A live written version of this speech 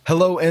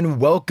Hello and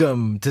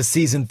welcome to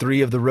Season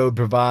 3 of The Road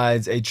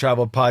Provides, a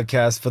travel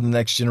podcast for the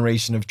next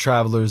generation of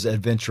travelers,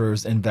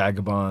 adventurers, and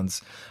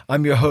vagabonds.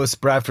 I'm your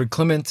host, Bradford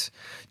Clement.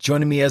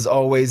 Joining me as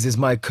always is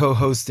my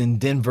co-host in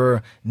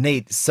Denver,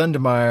 Nate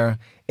Sundermeyer,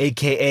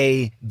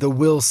 a.k.a. the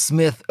Will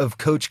Smith of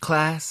Coach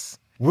Class.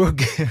 We're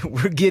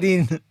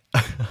getting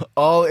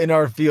all in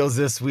our feels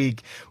this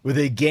week with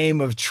a game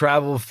of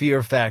Travel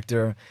Fear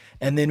Factor,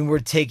 and then we're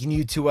taking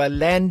you to a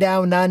land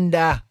down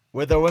under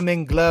where the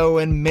women glow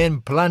and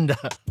men plunder.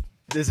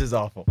 This is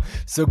awful.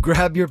 So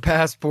grab your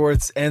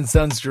passports and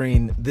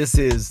sunscreen. This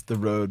is The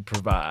Road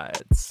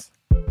Provides.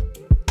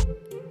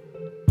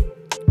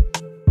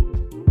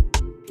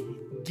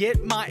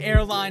 Get my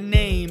airline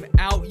name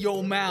out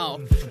your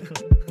mouth.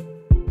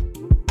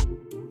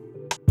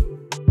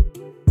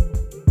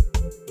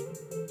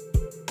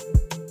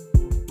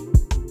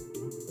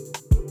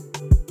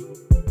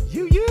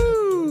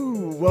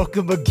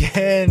 Welcome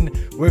again.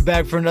 We're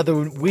back for another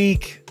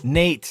week.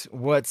 Nate,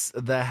 what's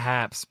the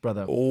haps,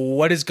 brother?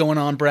 What is going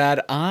on,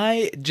 Brad?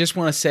 I just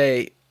want to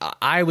say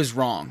I was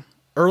wrong.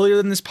 Earlier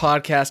in this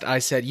podcast, I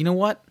said, you know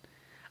what?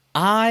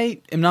 I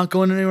am not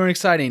going anywhere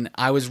exciting.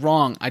 I was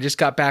wrong. I just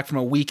got back from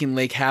a week in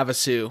Lake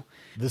Havasu,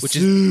 which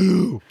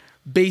is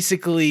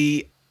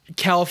basically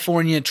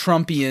California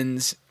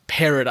Trumpians'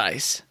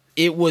 paradise.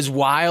 It was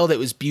wild. It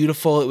was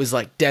beautiful. It was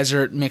like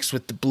desert mixed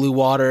with the blue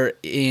water,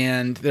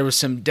 and there was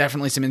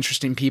definitely some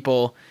interesting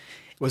people.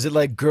 Was it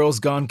like Girls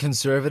Gone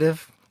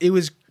Conservative? It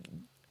was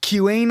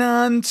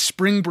QAnon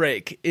spring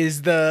break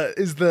is the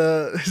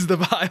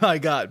vibe I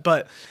got,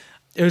 but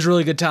it was a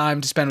really good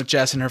time to spend with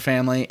Jess and her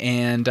family,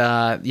 and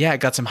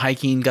got some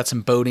hiking, got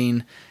some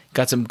boating,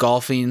 got some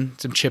golfing,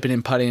 some chipping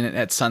and putting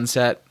at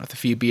sunset with a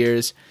few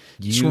beers.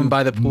 Swim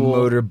by the pool.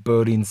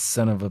 Motorboating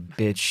son of a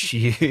bitch,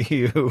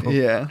 you.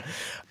 Yeah.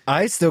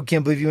 I still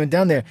can't believe you went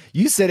down there.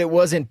 You said it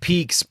wasn't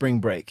peak spring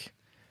break.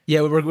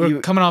 Yeah,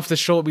 we're coming off the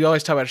shoulder. We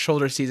always talk about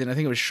shoulder season. I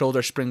think it was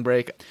shoulder spring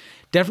break.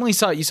 Definitely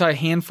you saw a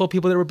handful of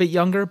people that were a bit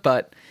younger,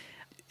 but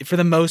for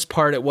the most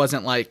part, it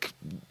wasn't like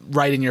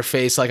right in your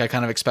face like I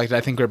kind of expected.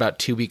 I think we're about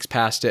 2 weeks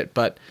past it,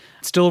 but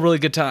still a really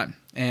good time.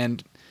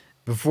 And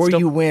before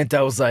you went,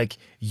 I was like,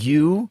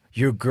 your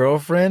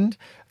girlfriend,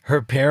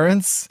 her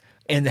parents,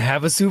 and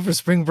Havasu for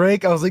spring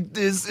break. I was like,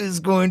 this is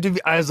going to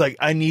be... I was like,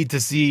 I need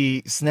to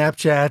see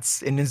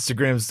Snapchats and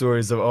Instagram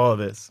stories of all of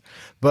this.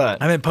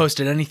 But I haven't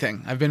posted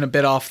anything. I've been a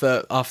bit off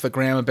the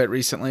gram a bit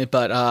recently,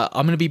 but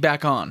I'm going to be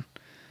back on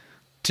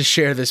to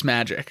share this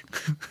magic.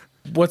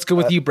 What's good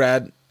with you,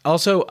 Brad?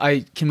 Also,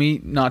 can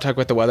we not talk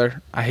about the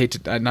weather? I hate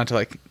to not to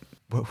like...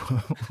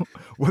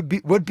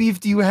 What beef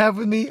do you have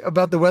with me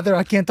about the weather?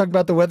 I can't talk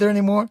about the weather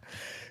anymore.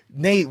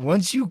 Nate,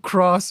 once you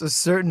cross a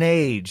certain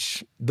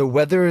age, the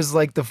weather is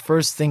like the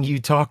first thing you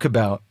talk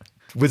about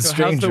with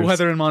strangers. How's the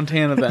weather in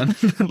Montana then?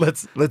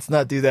 Let's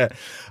not do that.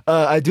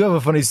 I do have a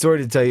funny story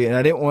to tell you, and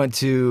I didn't want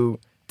to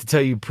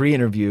tell you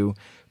pre-interview,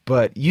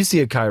 but you see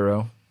a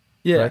Cairo,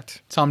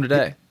 correct? Saw him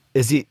today.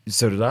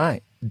 So did I.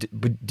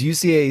 But do you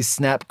see a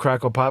snap,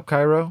 crackle, pop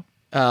Cairo?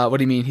 What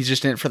do you mean? He's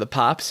just in it for the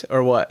pops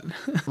or what?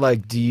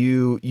 Like, do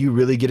you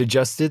really get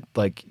adjusted?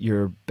 Like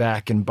your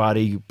back and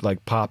body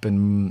like pop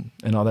and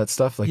all that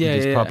stuff? Like he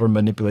does proper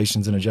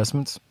manipulations and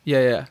adjustments?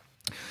 Yeah.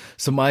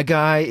 So my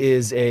guy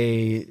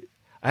I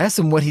asked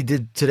him what he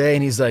did today,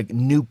 and he's like,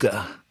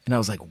 NUCCA. And I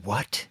was like,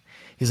 what?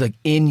 He's like,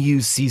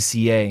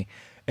 NUCCA.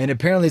 And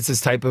apparently it's this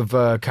type of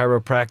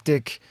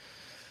chiropractic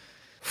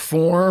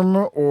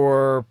form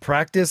or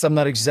practice. I'm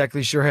not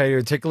exactly sure how you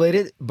articulate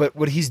it, but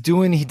what he's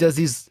doing, he does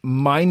these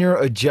minor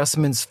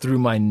adjustments through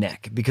my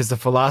neck, because the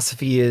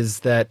philosophy is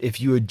that if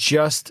you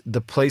adjust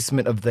the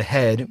placement of the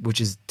head,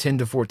 which is 10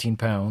 to 14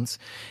 pounds,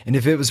 and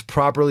if it was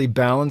properly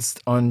balanced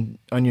on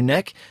your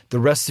neck, the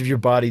rest of your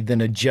body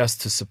then adjusts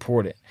to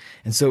support it.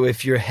 And so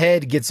if your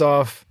head gets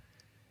off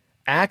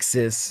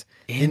axis,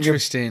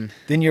 interesting,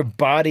 then your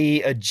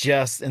body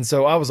adjusts. And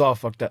so I was all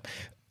fucked up.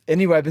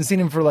 Anyway, I've been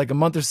seeing him for like a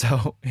month or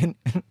so, and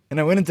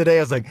I went in today.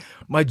 I was like,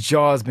 my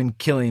jaw's been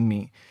killing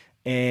me.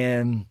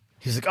 And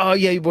he's like, oh,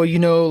 yeah,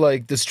 well,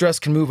 like the stress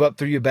can move up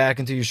through your back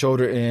into your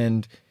shoulder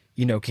and,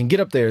 can get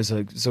up there.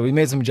 So we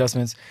made some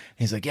adjustments. And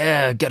he's like,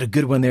 yeah, I got a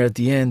good one there at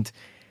the end.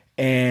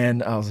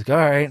 And I was like, all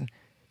right.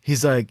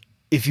 He's like,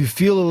 if you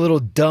feel a little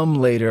dumb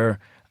later,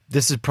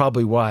 this is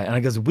probably why. And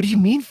I goes, what do you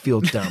mean feel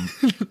dumb?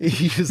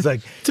 He was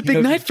like, it's a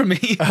big night for me.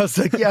 I was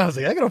like, I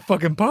got a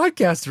fucking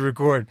podcast to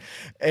record.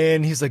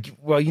 And he's like,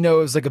 well, it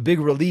was like a big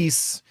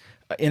release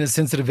in a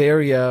sensitive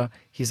area.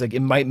 He's like,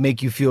 it might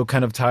make you feel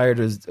kind of tired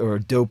or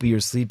dopey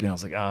or sleepy. And I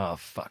was like, oh,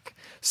 fuck.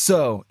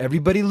 So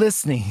everybody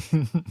listening,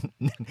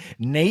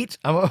 Nate,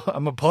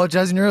 I'm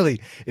apologizing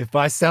early. If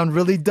I sound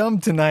really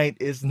dumb tonight,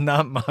 it's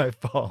not my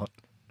fault.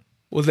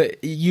 Well, it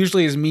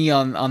usually is me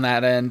on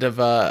that end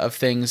of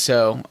things,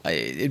 so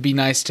it'd be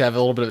nice to have a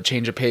little bit of a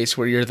change of pace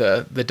where you're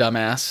the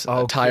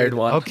dumbass, tired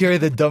one. I'll carry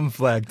the dumb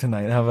flag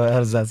tonight. How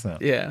does that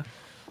sound? Yeah.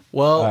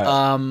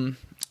 Well, right.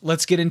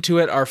 Let's get into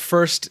it. Our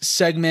first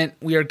segment,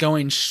 we are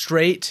going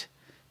straight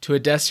to a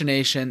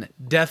destination,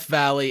 Death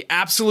Valley,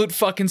 absolute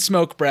fucking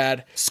smoke,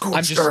 Brad.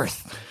 Scorched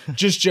earth.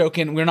 Just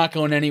joking. We're not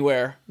going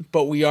anywhere,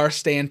 but we are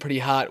staying pretty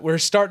hot. We're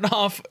starting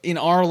off in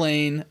our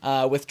lane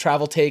with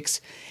travel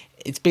takes.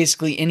 It's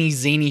basically any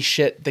zany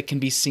shit that can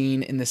be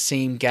seen in the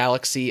same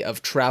galaxy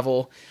of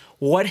travel.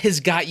 What has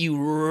got you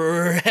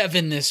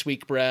revving this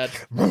week, Brad?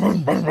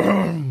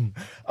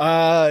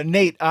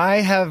 Nate, I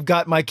have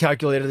got my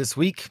calculator this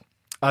week.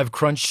 I've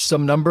crunched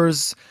some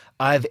numbers.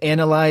 I've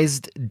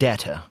analyzed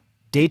data.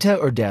 Data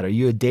or data? Are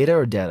you a data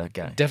or data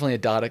guy? Definitely a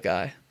data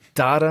guy.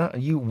 Data?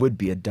 You would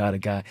be a data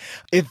guy.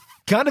 It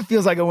kind of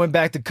feels like I went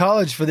back to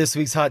college for this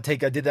week's hot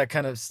take. I did that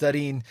kind of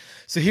studying.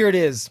 So here it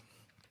is.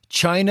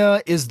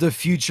 China is the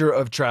future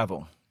of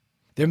travel.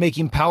 They're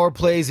making power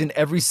plays in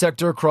every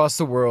sector across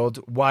the world.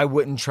 Why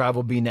wouldn't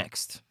travel be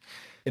next?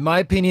 In my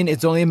opinion,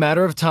 it's only a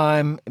matter of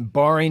time.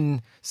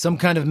 Barring some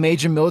kind of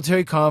major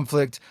military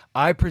conflict,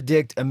 I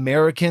predict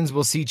Americans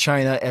will see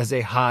China as a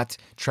hot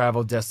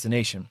travel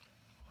destination.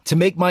 To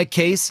make my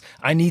case,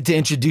 I need to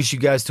introduce you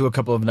guys to a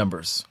couple of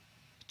numbers.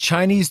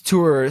 Chinese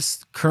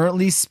tourists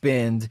currently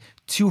spend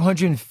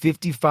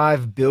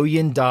 $255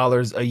 billion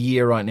a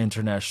year on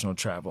international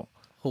travel.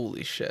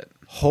 Holy shit.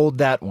 Hold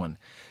that one.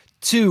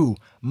 2,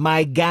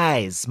 my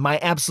guys, my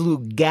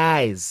absolute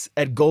guys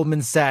at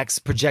Goldman Sachs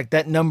project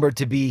that number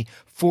to be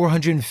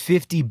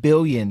 $450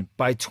 billion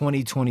by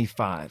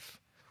 2025.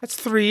 That's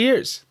 3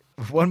 years.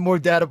 One more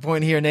data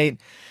point here, Nate.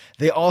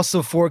 They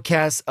also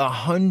forecast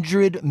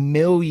 100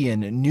 million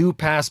new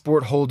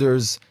passport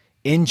holders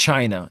in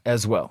China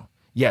as well.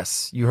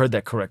 Yes, you heard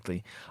that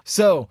correctly.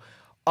 So,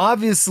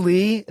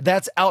 obviously,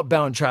 that's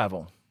outbound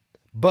travel.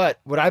 But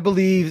what I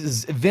believe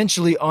is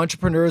eventually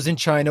entrepreneurs in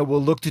China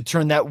will look to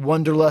turn that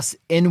wanderlust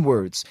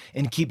inwards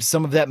and keep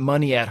some of that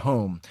money at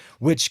home,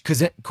 which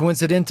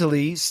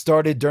coincidentally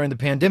started during the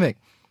pandemic.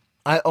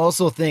 I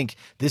also think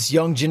this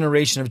young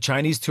generation of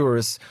Chinese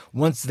tourists,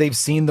 once they've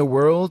seen the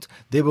world,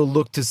 they will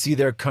look to see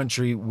their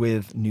country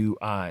with new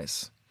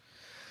eyes.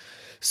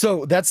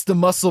 So that's the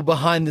muscle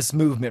behind this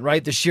movement,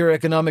 right? The sheer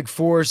economic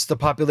force, the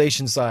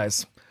population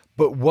size.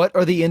 But what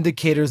are the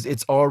indicators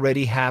it's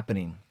already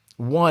happening?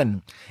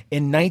 1,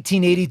 in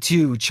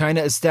 1982,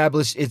 China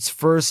established its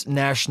first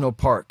national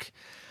park,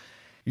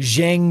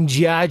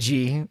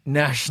 Zhangjiajie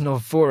National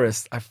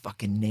Forest. I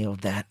fucking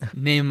nailed that.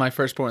 Name my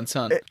firstborn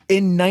son.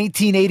 In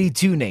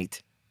 1982,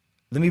 Nate.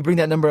 Let me bring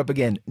that number up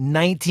again.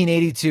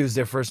 1982 is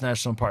their first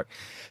national park.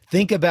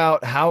 Think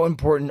about how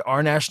important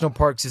our national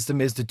park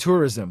system is to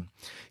tourism.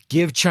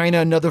 Give China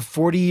another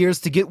 40 years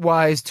to get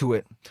wise to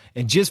it.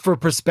 And just for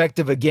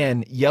perspective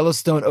again,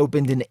 Yellowstone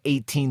opened in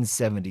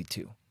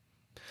 1872.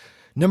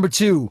 Number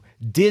 2,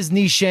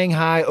 Disney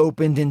Shanghai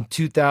opened in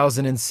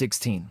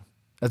 2016.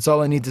 That's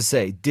all I need to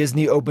say.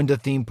 Disney opened a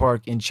theme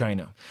park in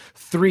China.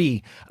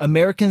 3,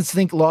 Americans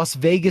think Las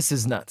Vegas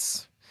is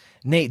nuts.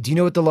 Nate, do you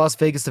know what the Las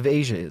Vegas of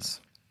Asia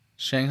is?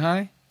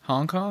 Shanghai?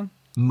 Hong Kong?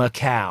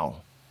 Macau.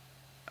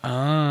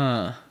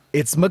 Ah.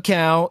 It's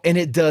Macau, and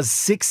it does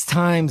 6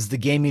 times the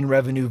gaming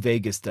revenue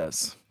Vegas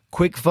does.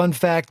 Quick fun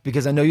fact,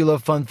 because I know you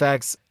love fun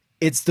facts.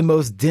 It's the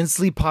most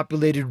densely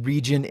populated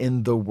region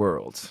in the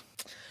world.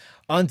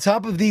 On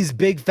top of these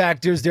big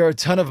factors, there are a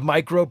ton of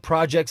micro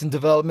projects and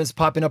developments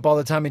popping up all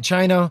the time in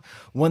China.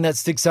 One that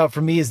sticks out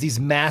for me is these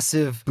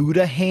massive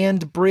Buddha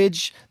hand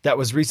bridge that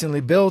was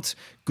recently built.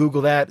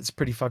 Google that. It's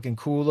pretty fucking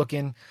cool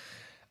looking.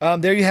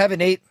 There you have it,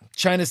 Nate.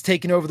 China's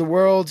taking over the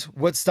world.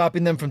 What's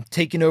stopping them from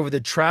taking over the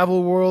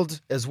travel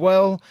world as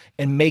well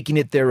and making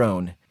it their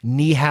own?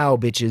 Ni hao,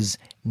 bitches.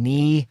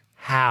 Ni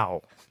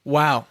hao.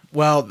 Wow.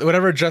 Well,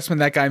 whatever adjustment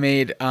that guy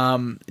made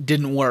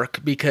didn't work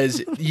because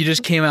you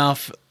just came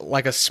off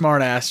like a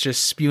smartass,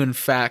 just spewing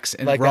facts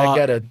and like raw I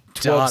got a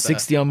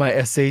 1260 on my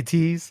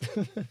SATs.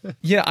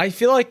 Yeah, I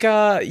feel like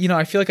I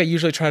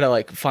usually try to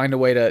like find a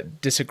way to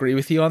disagree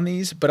with you on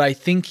these, but I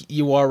think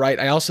you are right.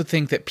 I also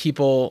think that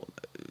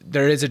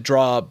there is a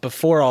draw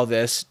before all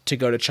this to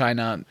go to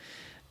China.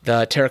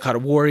 The Terracotta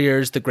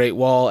Warriors, the Great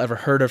Wall. Ever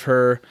heard of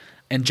her?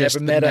 And just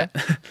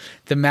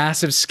the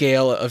massive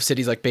scale of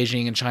cities like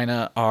Beijing and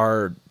China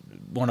are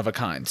one of a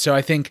kind. So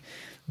I think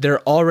there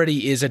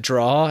already is a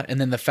draw,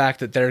 and then the fact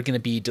that they're going to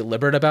be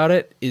deliberate about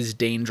it is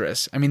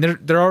dangerous. I mean,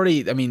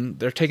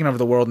 they're taking over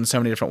the world in so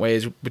many different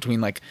ways, between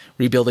like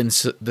rebuilding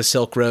the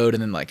Silk Road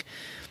and then like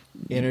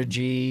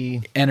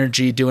energy,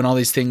 doing all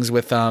these things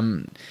with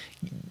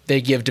they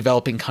give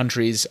developing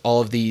countries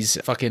all of these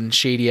fucking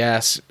shady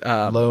ass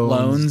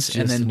loans,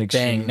 and then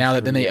bang,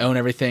 then they own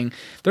everything.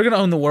 They're going to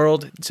own the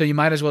world, so you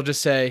might as well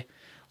just say,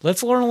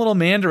 let's learn a little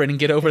Mandarin and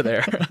get over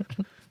there.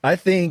 I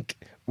think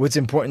what's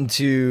important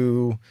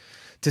to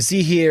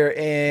see here,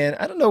 and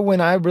I don't know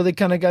when I really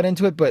kind of got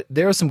into it, but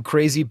there are some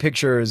crazy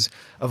pictures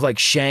of like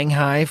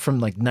Shanghai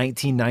from like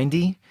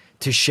 1990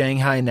 to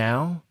Shanghai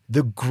now.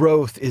 The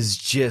growth is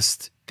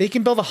just... They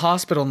can build a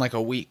hospital in like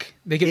a week.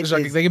 They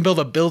can build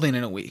a building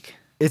in a week.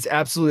 It's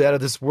absolutely out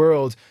of this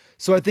world.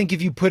 So I think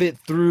if you put it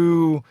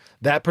through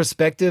that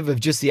perspective of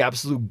just the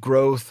absolute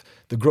growth,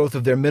 the growth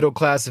of their middle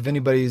class, if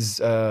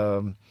anybody's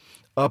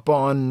up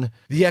on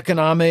the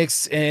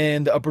economics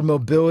and the upper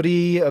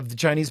mobility of the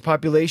Chinese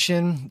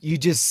population, you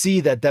just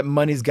see that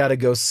money's got to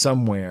go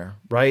somewhere,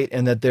 right?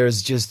 And that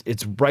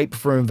it's ripe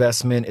for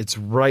investment. It's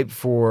ripe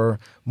for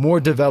more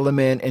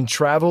development. And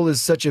travel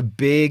is such a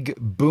big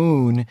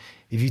boon.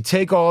 If you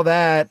take all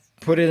that,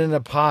 put it in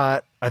a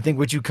pot, I think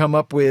what you come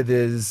up with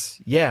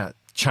is,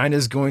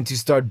 China's going to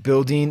start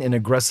building and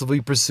aggressively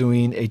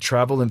pursuing a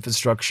travel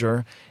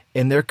infrastructure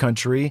in their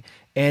country.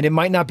 And it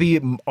might not be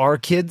our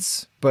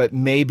kids, but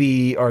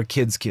maybe our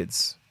kids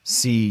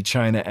see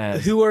China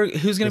as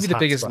who's going to be the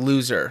biggest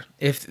loser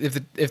if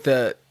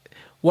the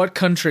what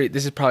country?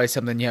 This is probably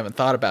something you haven't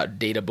thought about,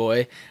 data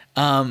boy.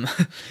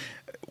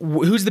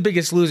 Who's the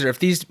biggest loser if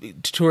these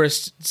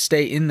tourists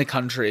stay in the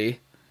country?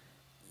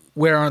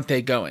 Where aren't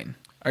they going?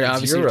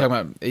 Obviously, you're talking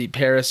about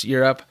Paris,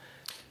 Europe.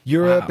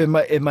 Wow.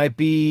 It might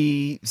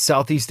be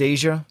Southeast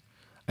Asia.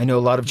 I know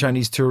a lot of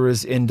Chinese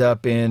tourists end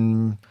up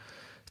in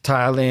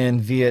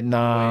Thailand,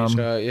 Vietnam,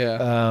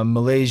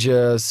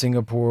 Malaysia,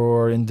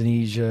 Singapore,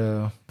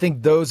 Indonesia. I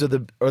think those are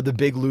the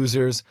big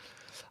losers.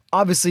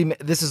 Obviously,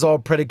 this is all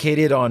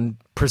predicated on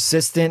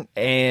persistent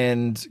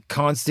and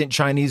constant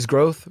Chinese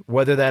growth.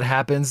 Whether that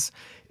happens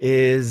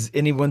is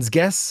anyone's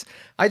guess.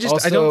 I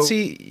just don't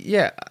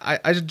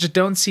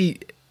see.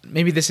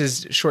 Maybe this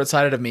is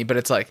short-sighted of me, but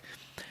it's like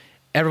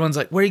everyone's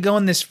like, "Where are you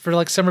going this for?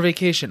 Like summer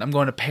vacation? I'm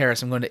going to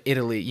Paris. I'm going to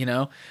Italy." You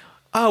know.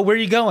 Oh, where are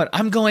you going?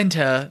 I'm going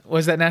to, what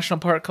is that national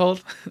park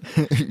called?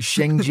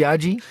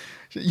 Shangjiaji?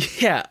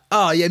 Yeah.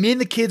 Oh, yeah. Me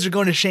and the kids are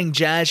going to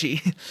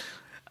Shangjiaji.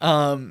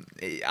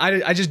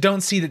 I just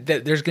don't see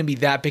that there's going to be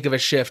that big of a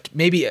shift.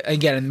 Maybe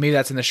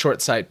that's in the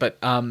short sight, but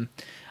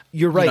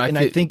you're right.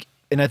 I think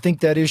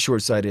that is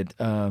short-sighted.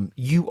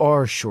 You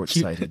are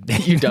short-sighted.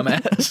 You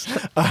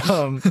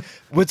dumbass.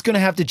 What's going to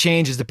have to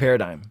change is the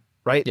paradigm.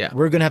 Right? Yeah.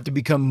 We're going to have to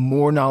become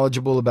more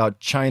knowledgeable about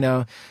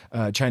China,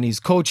 Chinese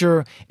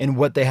culture, and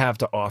what they have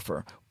to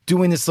offer.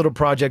 Doing this little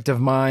project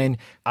of mine,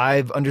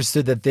 I've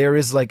understood that there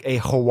is like a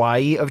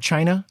Hawaii of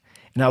China.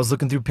 And I was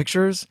looking through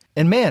pictures,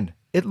 and man,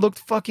 it looked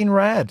fucking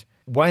rad.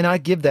 Why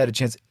not give that a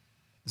chance?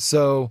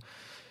 So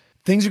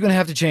things are going to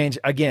have to change.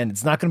 Again,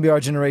 it's not going to be our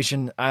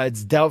generation.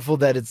 It's doubtful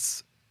that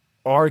it's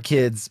our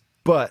kids,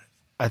 but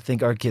I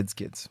think our kids'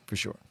 for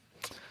sure.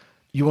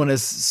 You want to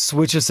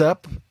switch us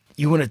up?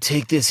 You want to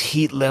take this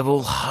heat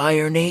level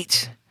higher,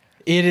 Nate?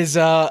 It is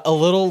a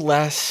little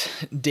less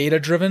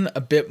data-driven,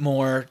 a bit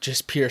more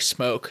just pure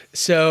smoke.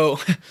 So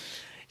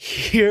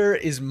here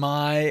is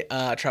my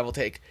travel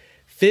take.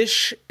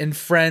 Fish and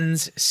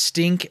friends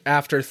stink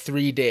after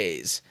 3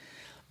 days.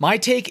 My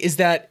take is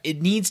that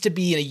it needs to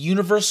be a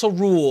universal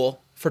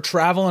rule for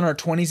travel in our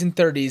 20s and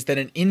 30s that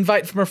an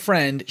invite from a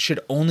friend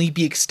should only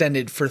be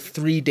extended for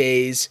 3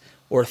 days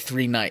or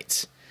 3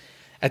 nights.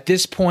 At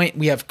this point,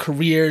 we have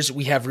careers,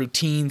 we have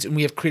routines, and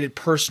we have created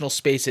personal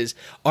spaces,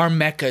 our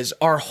meccas,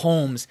 our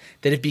homes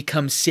that have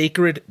become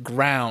sacred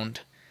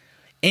ground.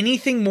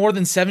 Anything more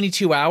than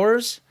 72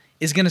 hours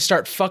is going to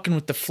start fucking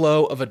with the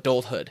flow of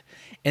adulthood.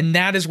 And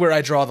that is where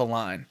I draw the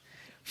line.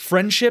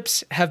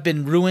 Friendships have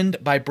been ruined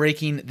by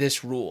breaking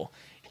this rule.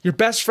 Your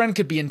best friend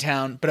could be in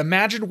town, but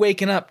imagine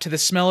waking up to the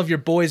smell of your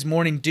boy's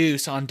morning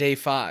deuce on day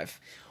 5.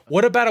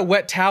 What about a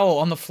wet towel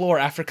on the floor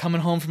after coming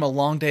home from a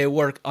long day of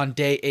work on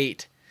day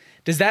 8?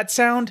 Does that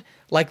sound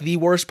like the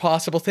worst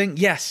possible thing?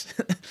 Yes,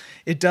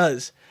 it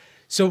does.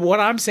 So what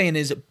I'm saying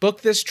is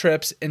book this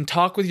trips and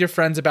talk with your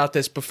friends about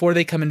this before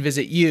they come and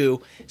visit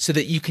you so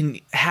that you can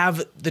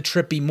have the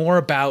trip be more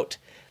about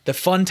the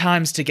fun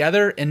times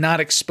together and not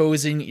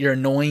exposing your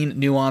annoying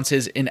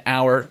nuances in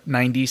hour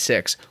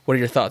 96. What are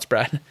your thoughts,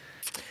 Brad?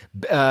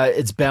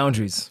 It's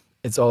boundaries.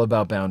 It's all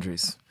about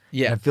boundaries.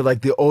 Yeah. I feel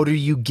like the older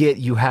you get,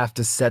 you have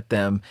to set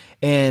them.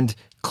 And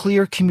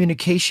clear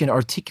communication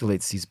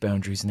articulates these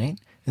boundaries,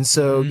 Nate. And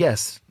so,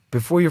 yes,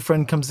 before your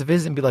friend comes to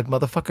visit and be like,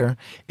 motherfucker,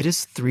 it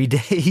is 3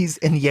 days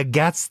and you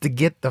gots to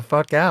get the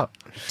fuck out.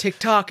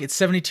 TikTok, it's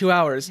 72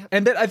 hours. Yep.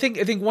 And I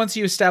think once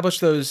you establish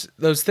those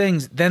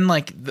things, then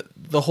like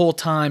the whole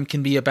time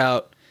can be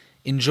about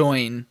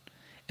enjoying.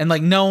 And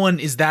like no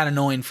one is that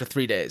annoying for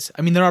 3 days.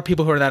 I mean, there are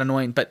people who are that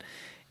annoying, but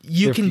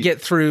you can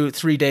get through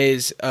 3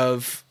 days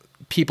of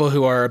people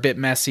who are a bit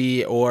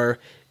messy or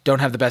don't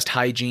have the best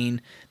hygiene.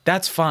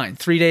 That's fine.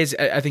 3 days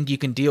I think you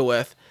can deal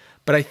with.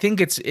 But I think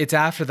it's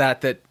after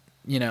that,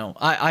 you know,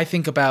 I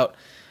think about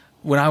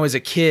when I was a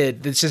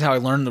kid, this is how I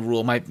learned the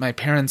rule. My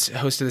parents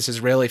hosted this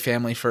Israeli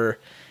family for,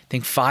 I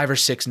think, 5 or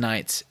 6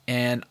 nights.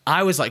 And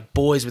I was like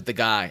boys with the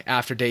guy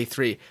after day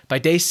 3. By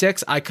day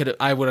 6,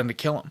 I wanted to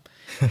kill him.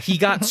 He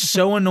got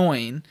so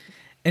annoying.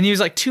 And he was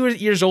like 2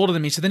 years older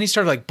than me. So then he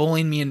started like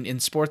bullying me in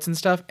sports and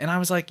stuff. And I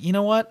was like, you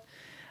know what?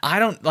 I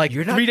don't like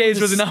 3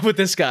 days was enough with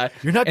this guy.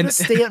 You're not going to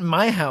stay at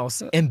my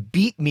house and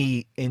beat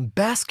me in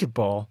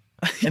basketball.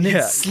 And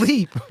then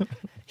sleep.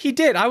 He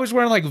did. I was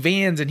wearing like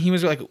Vans and he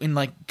was like in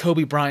like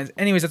Kobe Bryant's.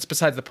 Anyways, that's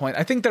besides the point.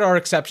 I think there are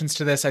exceptions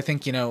to this. I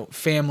think, you know,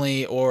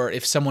 family or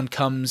if someone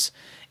comes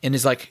and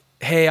is like,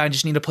 hey, I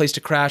just need a place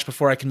to crash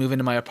before I can move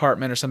into my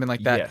apartment or something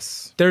like that.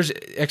 Yes. There's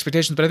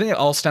expectations, but I think it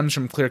all stems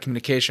from clear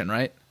communication,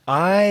 right?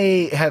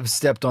 I have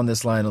stepped on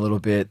this line a little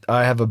bit.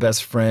 I have a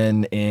best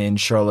friend in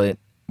Charlotte.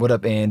 What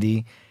up,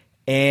 Andy?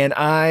 And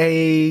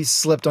I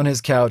slept on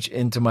his couch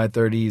into my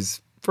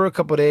 30s for a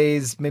couple of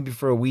days, maybe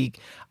for a week.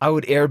 I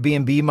would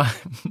Airbnb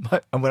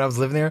when I was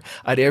living there,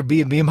 I'd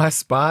Airbnb my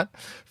spot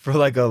for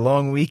like a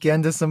long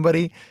weekend to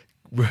somebody,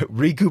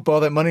 recoup all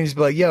that money and just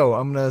be like, yo,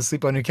 I'm going to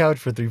sleep on your couch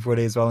for 3-4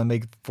 days while I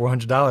make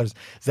 $400. Is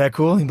that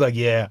cool? He'd be like,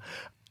 yeah.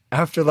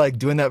 After like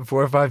doing that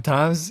 4 or 5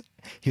 times,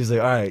 he was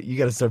like, all right, you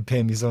got to start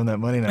paying me some of that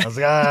money now. I was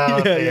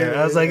like, fair.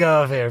 I was like,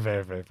 oh,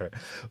 fair.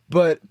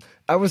 But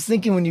I was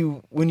thinking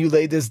when you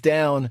laid this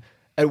down,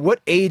 at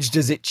what age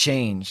does it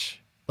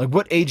change? Like,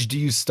 what age do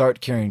you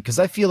start caring? Because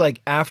I feel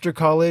like after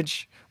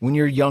college, when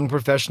you're young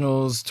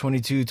professionals,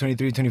 22,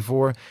 23,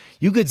 24,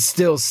 you could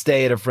still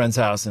stay at a friend's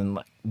house and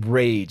like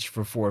rage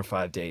for 4 or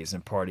 5 days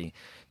and party.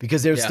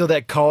 Because there's still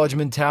that college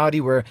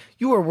mentality where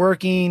you are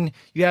working,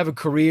 you have a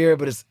career,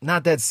 but it's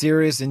not that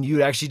serious and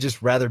you'd actually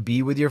just rather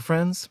be with your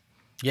friends.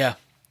 Yeah.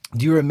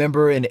 Do you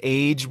remember an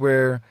age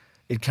where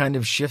it kind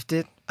of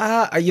shifted?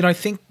 I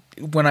think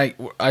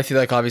I feel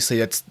like obviously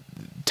that's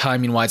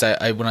timing wise.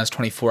 I when I was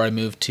 24, I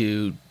moved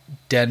to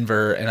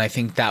Denver, and I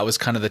think that was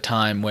kind of the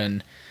time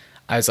when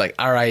I was like,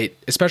 all right,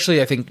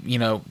 especially I think,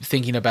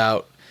 thinking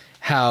about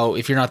how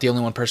if you're not the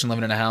only one person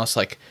living in a house,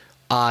 like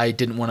I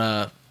didn't want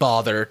to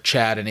bother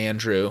Chad and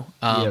Andrew.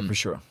 Yeah, for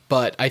sure.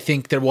 But I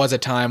think there was a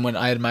time when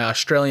I had my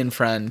Australian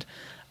friend,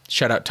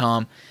 shout out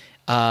Tom,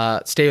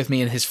 stay with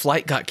me, and his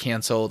flight got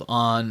canceled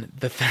on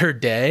the 3rd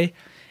day.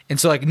 And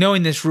so like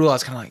knowing this rule, I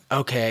was kind of like,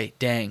 okay,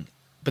 dang.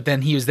 But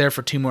then he was there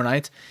for 2 more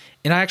nights,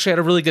 and I actually had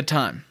a really good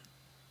time.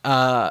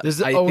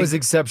 There's always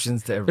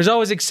exceptions to everything. There's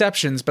always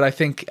exceptions, but I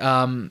think,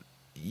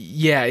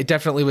 it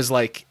definitely was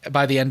like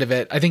by the end of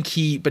it, I think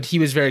he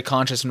was very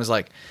conscious and was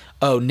like,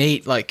 oh,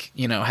 Nate, like,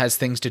 has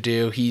things to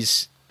do. He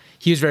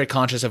was very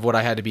conscious of what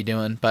I had to be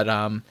doing, but,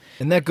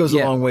 and that goes a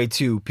long way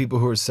too. People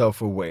who are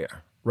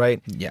self-aware,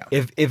 right? Yeah.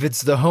 If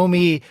it's the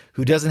homie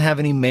who doesn't have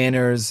any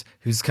manners,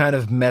 who's kind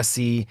of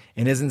messy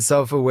and isn't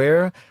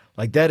self-aware,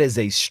 like that is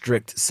a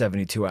strict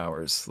 72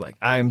 hours. Like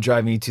I'm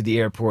driving you to the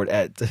airport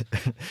at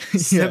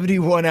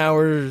 71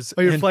 hours.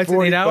 Oh, your flight's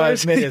in 8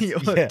 hours?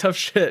 Minutes. Tough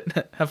shit.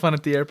 Have fun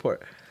at the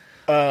airport.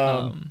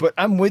 But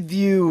I'm with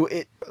you.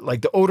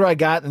 Like the older I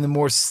got and the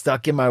more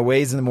stuck in my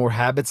ways and the more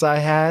habits I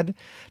had,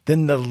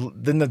 then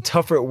the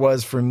tougher it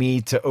was for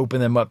me to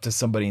open them up to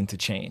somebody and to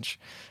change.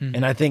 Mm-hmm.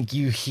 And I think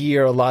you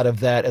hear a lot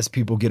of that as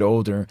people get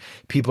older.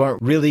 People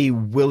aren't really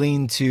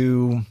willing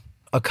to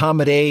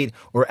accommodate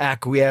or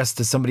acquiesce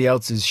to somebody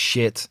else's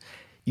shit,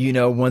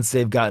 once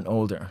they've gotten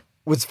older.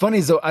 What's funny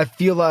is though, I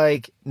feel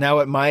like now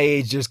at my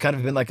age, there's kind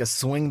of been like a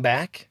swing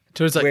back.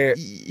 Towards like, where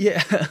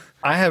yeah.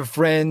 I have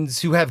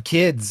friends who have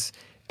kids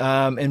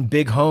in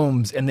big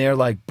homes and they're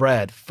like,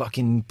 Brad,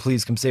 fucking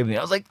please come stay with me.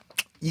 I was like,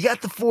 you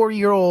got the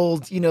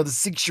 4-year-old, the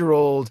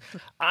 6-year-old.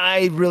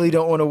 I really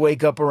don't want to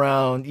wake up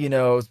around,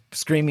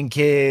 screaming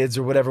kids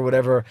or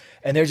whatever.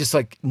 And they're just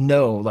like,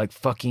 no, like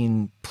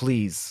fucking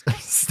please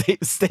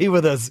stay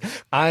with us.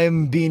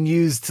 I'm being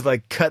used to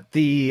like cut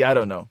the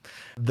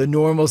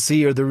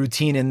normalcy or the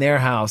routine in their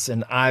house.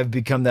 And I've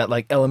become that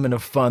like element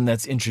of fun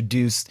that's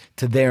introduced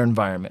to their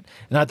environment.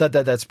 And I thought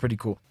that's pretty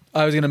cool.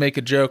 I was going to make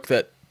a joke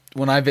that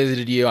when I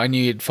visited you, I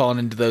knew you'd fallen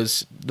into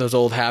those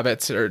old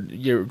habits or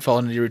you're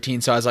falling into your routine.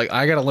 So I was like,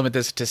 I got to limit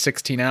this to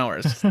 16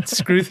 hours.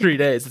 Screw 3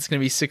 days. It's going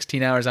to be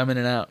 16 hours. I'm in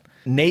and out.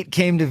 Nate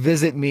came to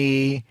visit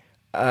me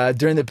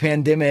during the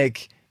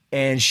pandemic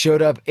and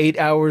showed up 8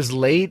 hours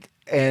late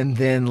and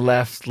then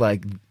left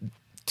like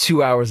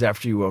 2 hours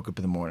after you woke up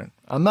in the morning.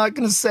 I'm not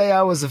going to say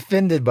I was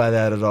offended by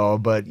that at all,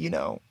 but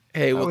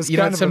Hey, well,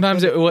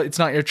 sometimes it's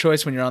not your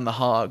choice when you're on the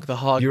hog. The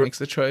hog makes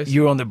the choice.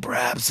 You're on the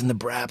Braps and the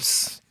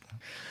Braps.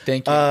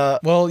 Thank you.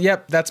 Well,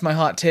 yep, that's my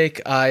hot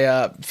take.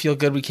 I feel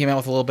good we came out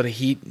with a little bit of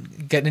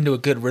heat, getting into a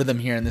good rhythm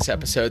here in this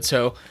episode.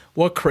 So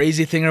what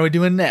crazy thing are we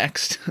doing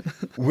next?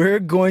 We're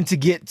going to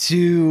get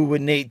to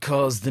what Nate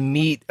calls the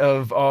meat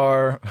of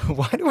our...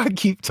 Why do I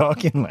keep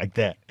talking like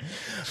that?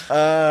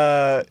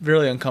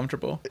 Really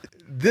uncomfortable.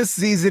 This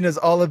season is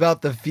all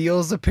about the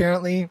feels,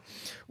 apparently.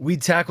 We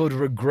tackled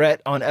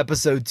regret on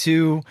episode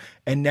 2,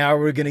 and now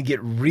we're going to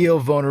get real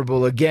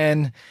vulnerable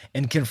again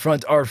and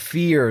confront our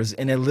fears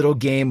in a little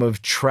game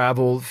of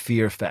travel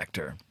fear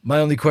factor. My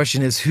only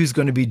question is, who's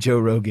going to be Joe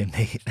Rogan,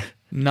 Nate?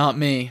 Not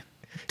me.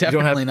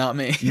 Definitely not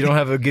me. You don't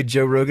have a good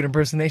Joe Rogan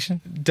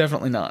impersonation?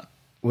 Definitely not.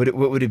 What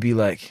would it be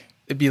like?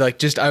 It'd be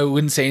like I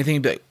wouldn't say anything.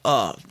 It'd be like,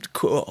 oh,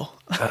 cool.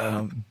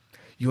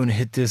 You want to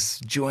hit this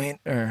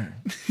joint or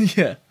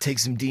yeah, take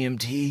some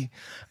DMT?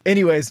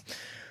 Anyways...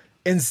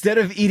 Instead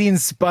of eating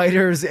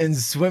spiders and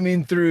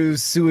swimming through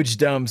sewage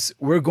dumps,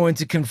 we're going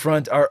to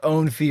confront our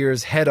own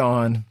fears head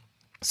on.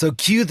 So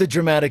cue the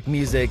dramatic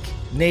music.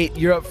 Nate,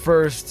 you're up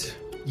first.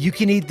 You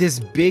can eat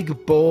this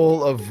big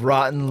bowl of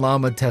rotten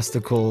llama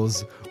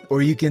testicles,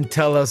 or you can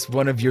tell us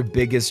one of your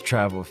biggest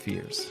travel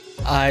fears.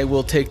 I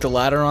will take the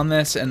latter on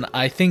this, and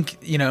I think,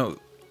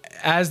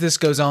 as this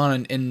goes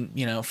on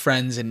and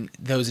friends and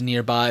those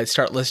nearby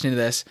start listening to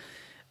this,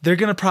 they're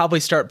going to probably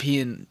start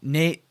peeing.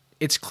 Nate,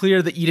 it's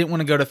clear that you didn't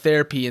want to go to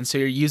therapy, and so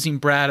you're using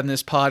Brad in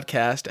this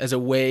podcast as a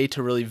way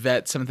to really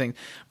vet something.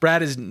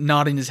 Brad is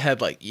nodding his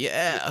head like,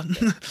 yeah.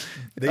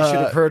 They should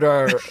have heard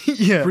our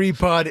Yeah.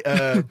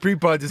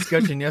 pre-pod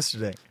discussion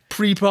yesterday.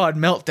 Pre-pod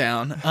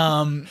meltdown.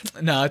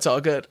 No, it's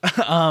all good.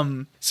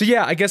 So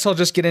yeah, I guess I'll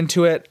just get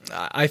into it.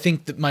 I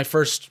think that my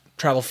first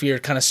travel fear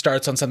kind of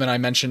starts on something I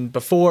mentioned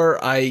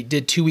before. I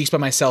did 2 weeks by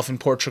myself in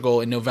Portugal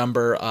in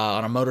November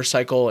on a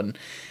motorcycle, and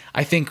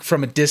I think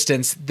from a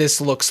distance, this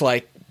looks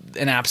like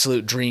an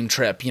absolute dream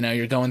trip. You know,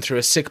 you're going through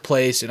a sick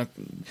place and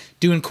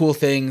doing cool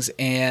things,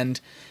 and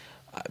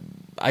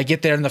I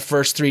get there in the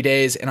first 3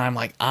 days, and I'm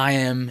like, I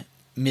am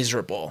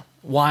miserable.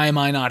 Why am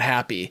I not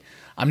happy?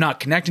 I'm not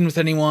connecting with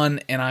anyone,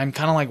 and I'm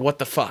kind of like, what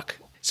the fuck?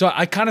 So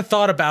I kind of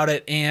thought about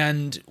it,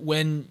 and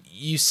when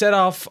you set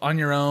off on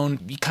your own,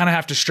 you kind of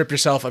have to strip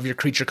yourself of your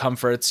creature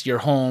comforts, your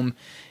home,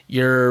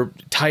 your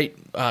tight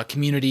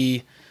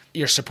community,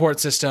 your support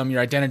system, your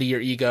identity,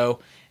 your ego.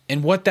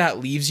 And what that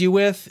leaves you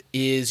with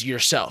is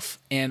yourself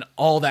and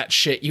all that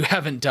shit you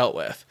haven't dealt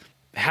with.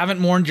 Haven't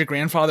mourned your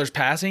grandfather's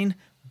passing?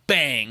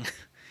 Bang.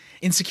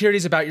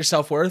 Insecurities about your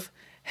self-worth?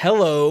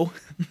 Hello.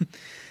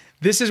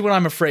 This is what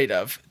I'm afraid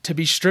of, to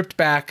be stripped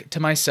back to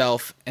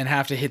myself and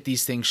have to hit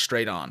these things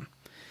straight on.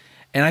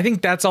 And I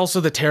think that's also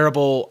the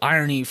terrible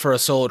irony for a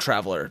solo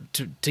traveler.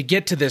 To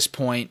get to this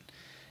point,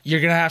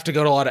 you're going to have to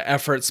go to a lot of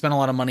effort, spend a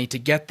lot of money to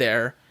get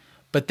there.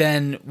 But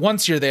then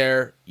once you're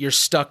there, you're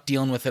stuck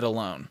dealing with it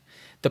alone.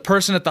 The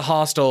person at the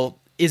hostel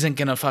isn't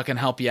going to fucking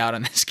help you out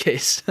in this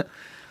case.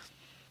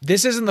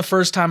 This isn't the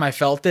first time I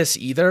felt this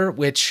either,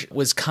 which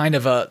was kind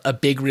of a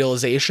big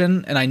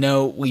realization. And I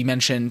know we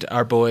mentioned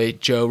our boy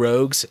Joe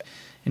Rogues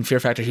in Fear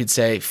Factor. He'd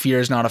say, fear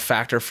is not a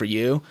factor for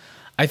you.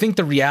 I think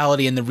the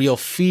reality and the real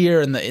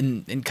fear and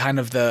in kind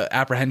of the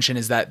apprehension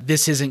is that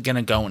this isn't going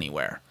to go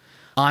anywhere.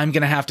 I'm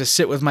going to have to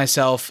sit with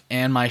myself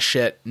and my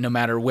shit no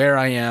matter where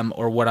I am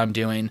or what I'm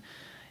doing.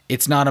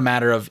 It's not a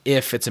matter of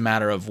if, it's a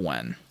matter of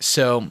when.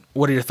 So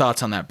what are your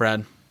thoughts on that,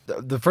 Brad?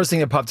 The first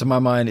thing that popped to my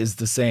mind is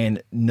the saying,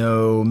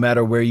 no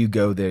matter where you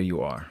go, there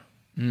you are.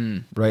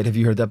 Right? Have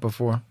you heard that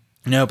before?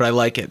 No, but I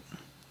like it.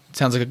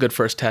 Sounds like a good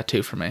first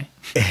tattoo for me.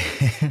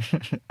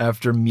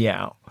 After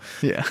meow.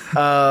 Yeah.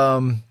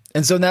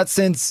 And so in that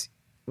sense,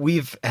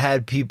 we've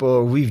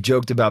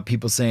joked about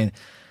people saying,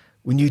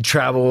 when you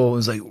travel,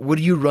 it's like, what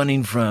are you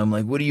running from?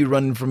 Like, what are you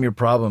running from your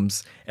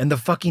problems? And the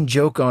fucking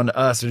joke on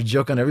us, or the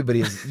joke on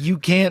everybody, is you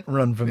can't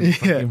run from your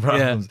fucking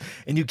problems. Yeah.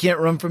 And you can't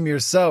run from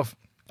yourself.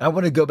 I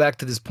want to go back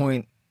to this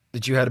point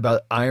that you had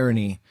about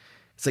irony.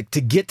 It's like, to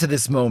get to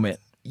this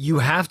moment, you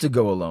have to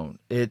go alone.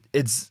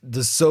 It's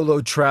the solo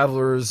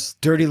traveler's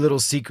dirty little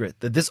secret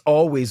that this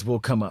always will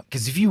come up.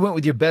 Because if you went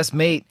with your best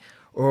mate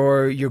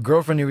or your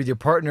girlfriend or with your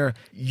partner,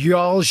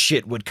 y'all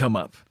shit would come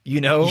up.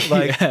 You know?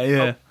 Like,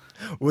 yeah.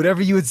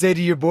 Whatever you would say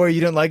to your boy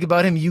you didn't like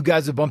about him, you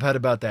guys would bump out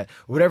about that.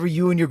 Whatever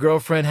you and your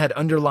girlfriend had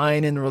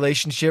underlying in the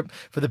relationship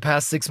for the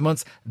past 6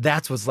 months,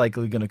 that's what's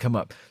likely going to come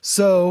up.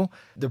 So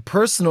the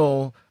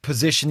personal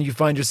position you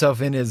find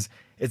yourself in is,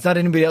 it's not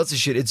anybody else's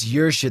shit, it's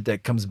your shit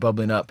that comes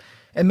bubbling up.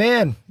 And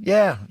man,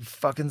 yeah, it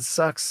fucking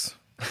sucks.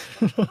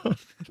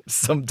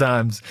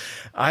 Sometimes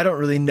I don't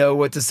really know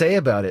what to say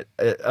about it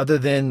other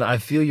than I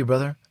feel you,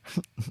 brother.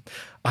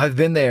 I've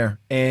been there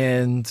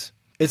and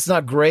it's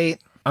not great.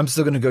 I'm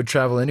still going to go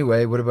travel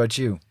anyway. What about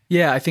you?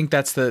 Yeah, I think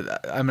I'm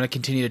going to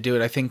continue to do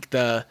it. I think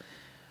the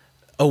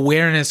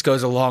awareness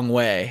goes a long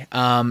way.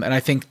 And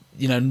I think,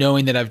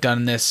 knowing that I've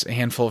done this a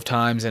handful of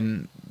times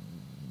and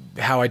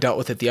how I dealt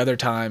with it the other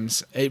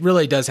times, it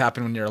really does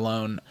happen when you're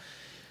alone.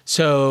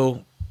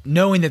 So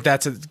knowing that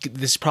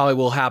this probably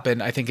will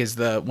happen, I think is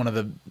one of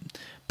the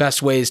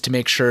best ways to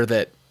make sure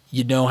that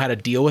you know how to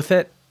deal with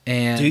it.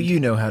 And do you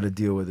know how to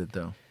deal with it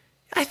though?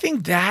 I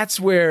think that's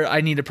where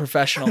I need a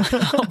professional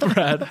help,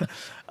 Brad.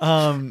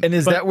 And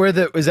is that where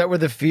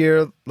the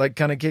fear like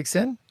kind of kicks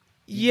in?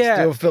 Yeah.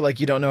 You still feel like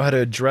you don't know how to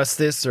address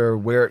this or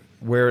where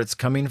it's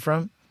coming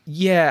from?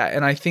 Yeah,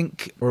 and I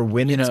think, or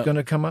when it's going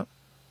to come up?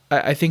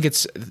 I think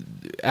it's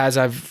as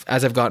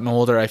I've gotten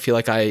older, I feel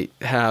like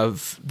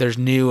there's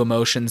new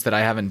emotions that I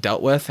haven't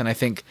dealt with, and I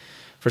think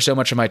for so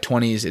much of my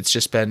 20s it's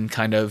just been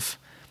kind of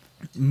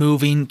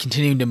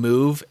continuing to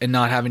move and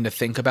not having to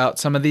think about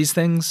some of these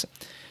things.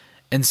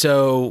 And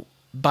so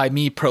by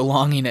me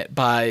prolonging it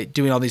by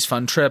doing all these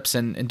fun trips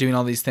and doing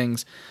all these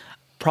things,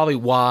 probably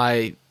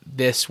why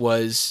this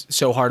was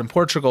so hard in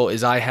Portugal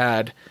is I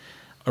had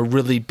a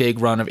really big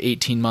run of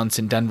 18 months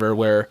in Denver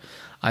where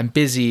I'm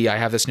busy, I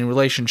have this new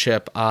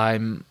relationship,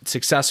 I'm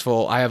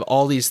successful, I have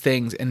all these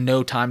things and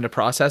no time to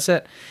process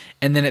it.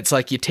 And then it's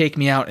like you take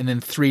me out and then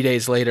 3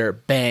 days later,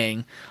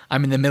 bang,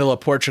 I'm in the middle of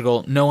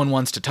Portugal, no one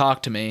wants to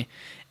talk to me.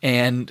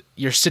 And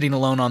you're sitting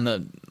alone on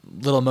the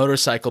little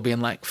motorcycle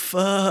being like,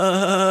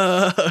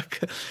 fuck.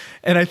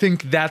 And I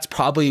think that's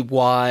probably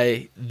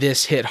why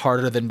this hit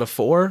harder than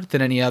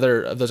any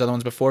other of those other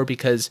ones before,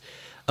 because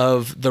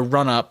of the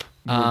run up.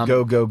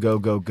 Go.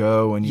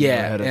 And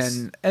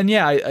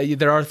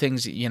there are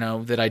things,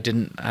 that I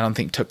don't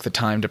think took the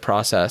time to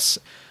process.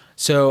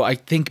 So I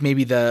think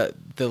maybe the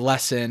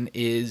lesson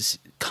is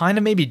kind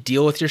of maybe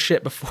deal with your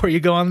shit before you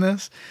go on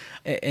this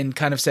and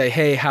kind of say,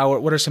 hey,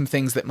 what are some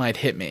things that might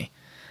hit me?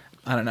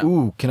 I don't know.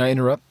 Ooh, can I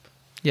interrupt?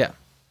 Yeah.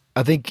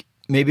 I think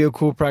maybe a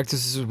cool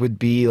practice would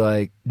be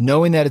like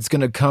knowing that it's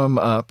going to come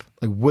up.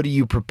 Like, what are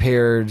you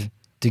prepared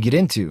to get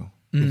into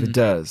if it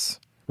does,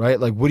 right?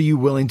 Like, what are you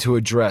willing to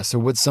address, or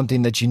what's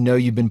something that you know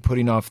you've been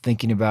putting off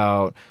thinking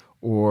about,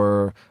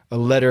 or a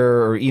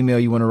letter or email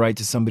you want to write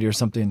to somebody or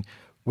something.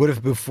 What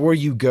if before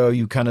you go,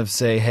 you kind of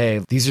say,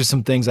 hey, these are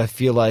some things I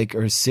feel like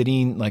are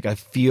sitting, like I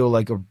feel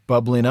like are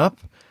bubbling up.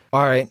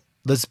 All right,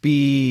 let's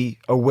be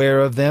aware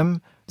of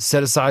them.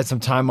 Set aside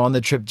some time on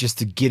the trip just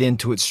to get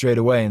into it straight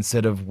away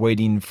instead of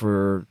waiting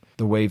for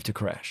the wave to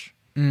crash.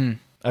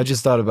 I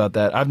just thought about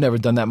that. I've never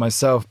done that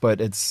myself,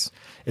 but it's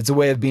a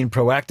way of being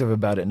proactive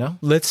about it, no?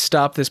 Let's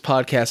stop this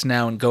podcast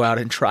now and go out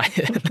and try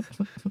it.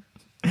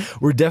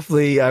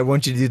 I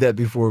want you to do that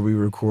before we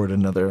record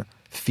another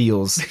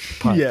Feels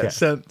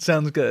podcast. Yeah,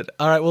 sounds good.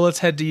 All right, well, let's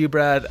head to you,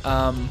 Brad.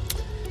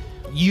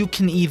 You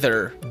can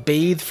either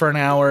bathe for an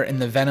hour in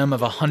the venom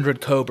of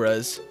 100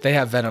 cobras. They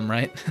have venom,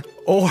 right?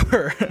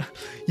 Or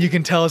you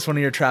can tell us one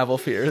of your travel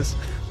fears.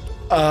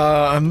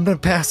 I'm going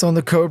to pass on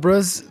the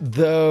cobras,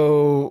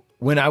 though.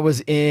 When I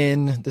was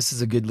this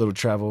is a good little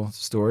travel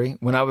story.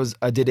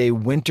 I did a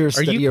winter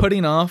study. Are you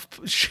putting off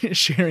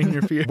sharing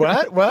your fear?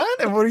 What? What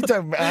are you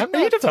talking about? I'm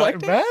not talking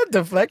about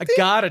deflecting. I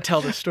gotta tell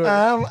the story.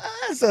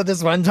 So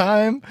this one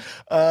time,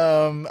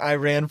 I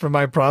ran from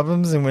my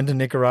problems and went to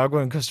Nicaragua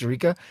and Costa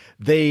Rica.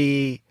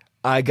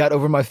 I got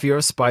over my fear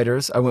of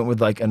spiders. I went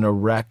with like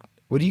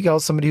what do you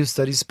call somebody who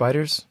studies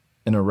spiders?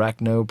 An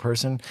arachno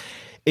person.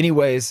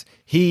 Anyways,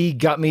 he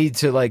got me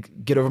to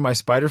like get over my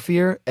spider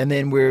fear, and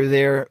then we were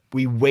there.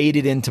 We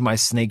waded into my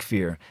snake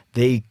fear.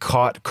 They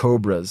caught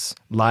cobras,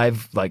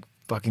 live, like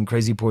fucking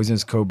crazy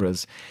poisonous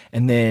cobras,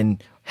 and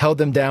then held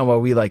them down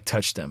while we like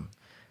touched them.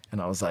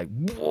 And I was like,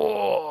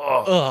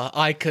 whoa! Ugh,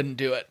 I couldn't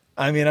do it.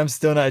 I mean, I'm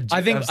still not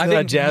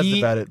jazzed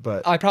about it,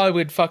 but I probably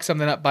would fuck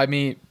something up by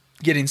me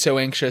getting so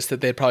anxious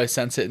that they'd probably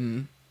sense it.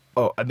 And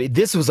I mean,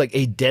 this was like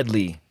a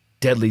deadly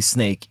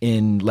snake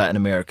in Latin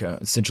America,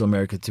 Central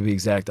America to be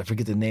exact. I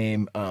forget the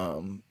name.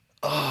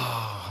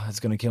 That's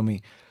going to kill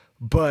me.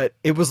 But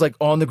it was like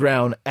on the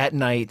ground at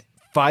night,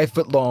 5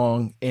 foot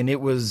long, and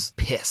it was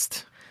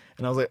pissed.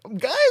 And I was like,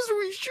 guys, are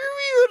we sure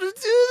we want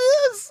to do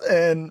this?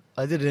 And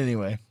I did it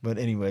anyway. But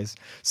anyways,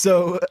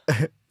 so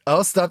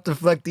I'll stop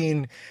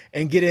deflecting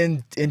and get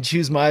in and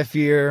choose my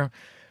fear.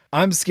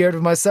 I'm scared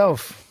of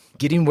myself,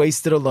 getting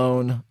wasted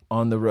alone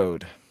on the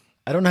road.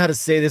 I don't know how to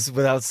say this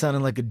without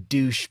sounding like a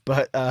douche,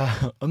 but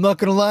I'm not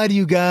going to lie to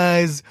you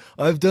guys.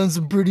 I've done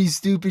some pretty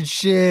stupid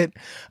shit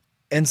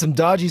and some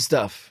dodgy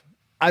stuff.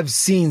 I've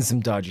seen some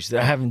dodgy shit.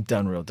 I haven't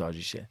done real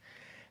dodgy shit.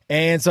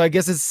 And so I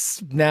guess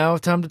it's now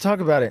time to talk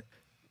about it.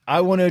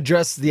 I want to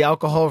address the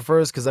alcohol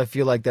first because I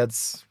feel like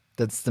that's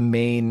the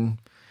main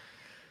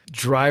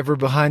driver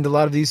behind a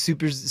lot of these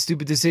super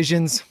stupid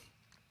decisions.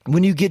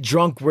 When you get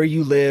drunk where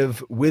you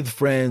live with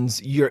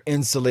friends, you're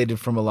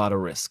insulated from a lot of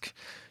risk.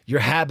 Your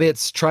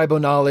habits, tribal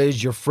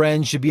knowledge, your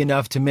friends should be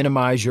enough to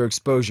minimize your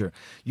exposure.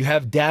 You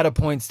have data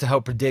points to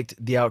help predict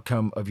the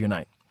outcome of your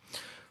night.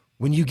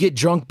 When you get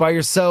drunk by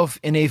yourself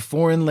in a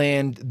foreign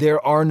land,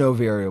 there are no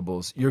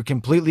variables. You're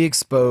completely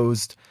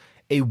exposed,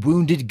 a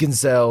wounded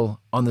gazelle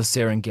on the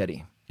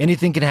Serengeti.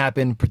 Anything can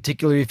happen,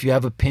 particularly if you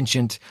have a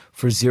penchant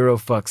for zero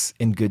fucks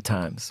in good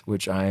times,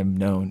 which I am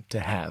known to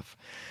have.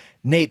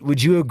 Nate,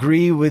 would you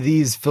agree with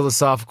these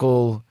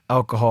philosophical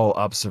alcohol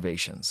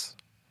observations?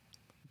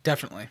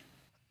 Definitely.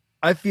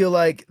 I feel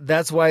like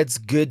that's why it's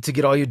good to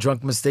get all your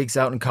drunk mistakes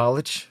out in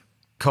college.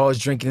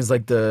 College drinking is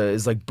like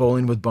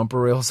bowling with bumper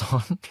rails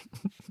on.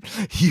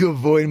 You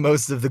avoid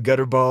most of the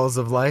gutter balls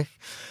of life.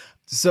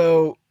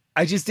 So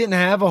I just didn't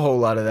have a whole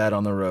lot of that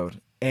on the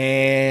road.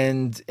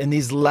 And in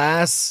these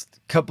last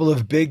couple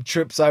of big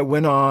trips I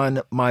went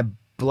on, my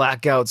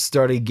blackouts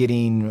started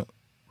getting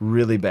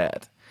really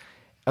bad.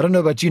 I don't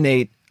know about you,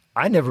 Nate.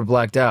 I never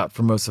blacked out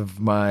for most of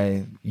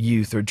my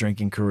youth or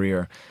drinking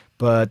career.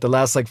 But the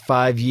last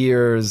 5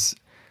 years,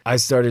 I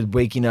started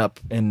waking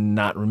up and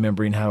not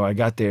remembering how I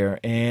got there.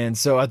 And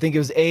so I think it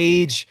was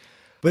age,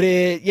 but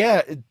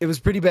it was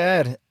pretty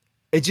bad.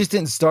 It just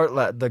didn't start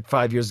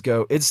 5 years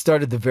ago. It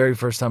started the very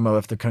first time I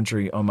left the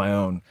country on my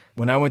own.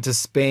 When I went to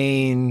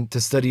Spain to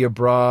study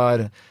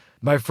abroad,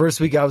 my first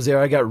week I was there,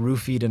 I got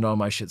roofied and all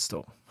my shit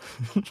stole.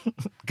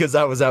 Because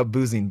I was out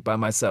boozing by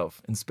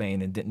myself in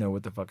Spain and didn't know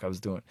what the fuck I was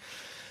doing.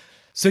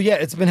 So yeah,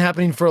 it's been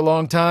happening for a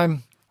long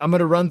time. I'm going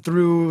to run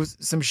through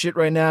some shit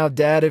right now.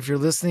 Dad, if you're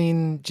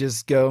listening,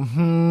 just go,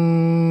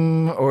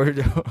 or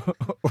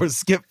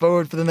skip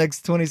forward for the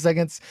next 20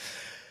 seconds.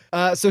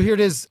 So here it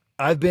is.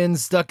 I've been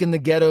stuck in the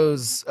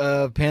ghettos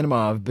of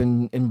Panama. I've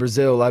been in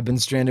Brazil. I've been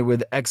stranded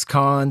with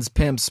ex-cons,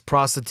 pimps,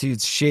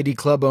 prostitutes, shady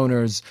club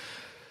owners,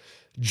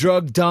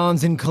 drug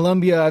dons in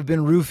Colombia. I've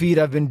been roofied.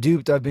 I've been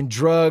duped. I've been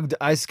drugged.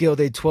 I scaled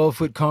a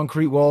 12-foot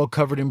concrete wall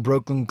covered in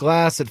broken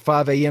glass at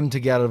 5 a.m. to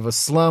get out of a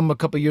slum a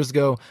couple years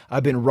ago.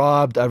 I've been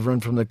robbed. I've run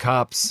from the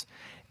cops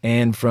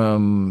and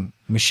from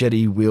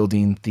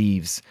machete-wielding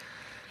thieves.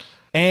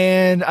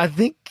 And I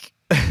think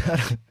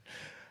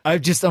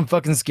I'm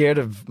fucking scared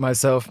of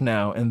myself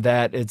now, and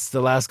that it's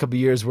the last couple of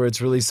years where it's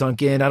really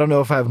sunk in. I don't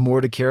know if I have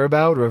more to care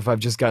about or if I've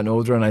just gotten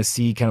older and I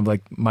see kind of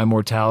like my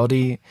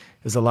mortality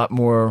is a lot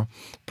more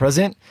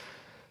present.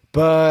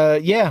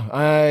 But yeah,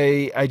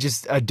 I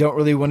don't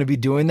really want to be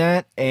doing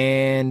that,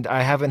 and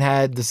I haven't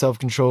had the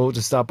self-control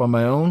to stop on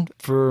my own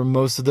for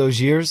most of those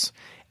years,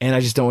 and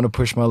I just don't want to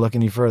push my luck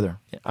any further.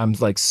 I'm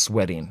like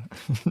sweating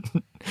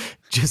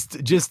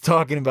just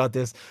talking about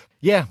this.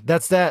 Yeah,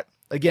 that's that.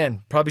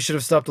 Again, probably should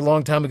have stopped a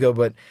long time ago,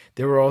 but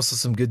there were also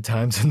some good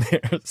times in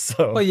there.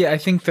 So, well, yeah, I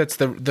think that's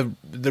the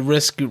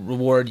risk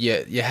reward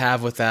you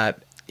have with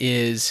that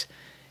is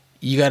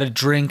you got to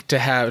drink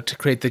to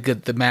create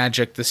the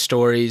magic, the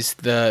stories,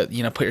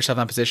 put yourself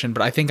in that position.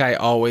 But I think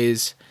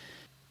that's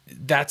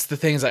the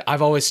thing is like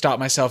I've always stopped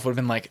myself. Would have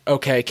been like,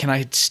 okay, can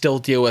I still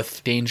deal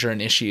with danger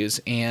and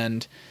issues?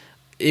 And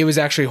it was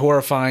actually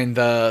horrifying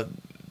the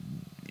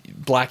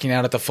blacking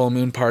out at the full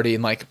moon party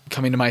and like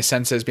coming to my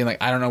senses, being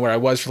like, I don't know where I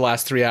was for the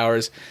last 3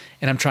 hours,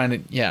 and I'm trying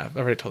to. Yeah, I've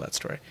already told that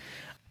story.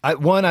 I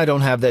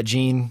don't have that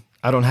gene.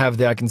 I don't have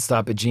the I can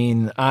stop it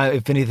gene.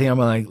 If anything, I'm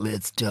like,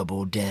 let's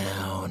double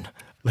down.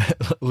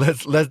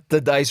 Let's let the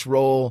dice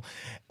roll.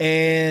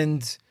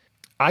 And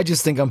I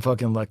just think I'm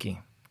fucking lucky.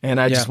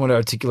 And I just want to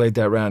articulate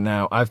that right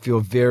now. I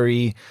feel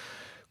very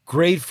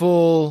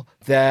grateful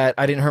that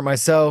I didn't hurt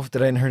myself,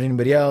 that I didn't hurt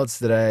anybody else,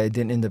 that I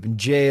didn't end up in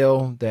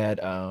jail, that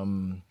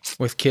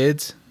with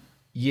kids?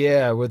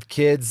 Yeah, with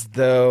kids,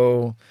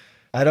 though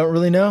I don't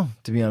really know,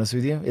 to be honest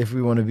with you, if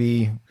we want to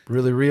be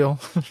really real.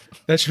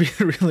 That should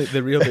be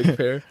the real big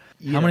pair.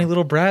 How many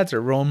little Brads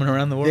are roaming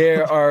around the world?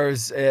 There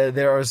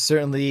are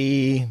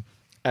certainly,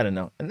 I don't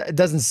know. It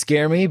doesn't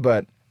scare me,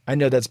 but I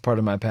know that's part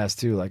of my past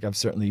too. Like I've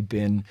certainly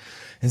been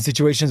in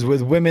situations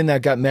with women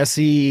that got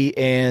messy,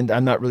 and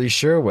I'm not really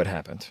sure what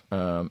happened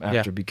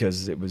after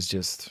because it was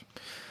just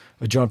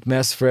a drunk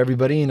mess for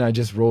everybody, and I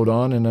just rolled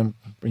on, and I'm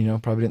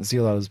probably didn't see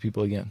a lot of those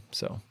people again.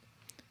 So,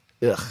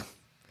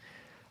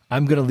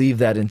 I'm gonna leave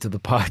that in the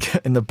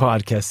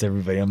podcast,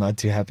 everybody. I'm not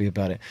too happy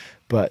about it,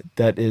 but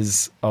that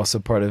is also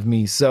part of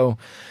me. So.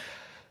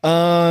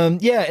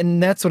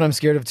 And that's what I'm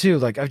scared of too.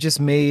 Like I've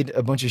just made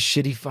a bunch of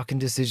shitty fucking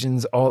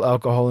decisions, all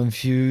alcohol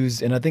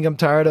infused, and I think I'm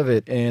tired of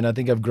it, and I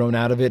think I've grown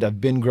out of it.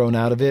 I've been grown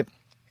out of it,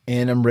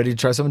 and I'm ready to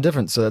try something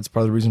different. So that's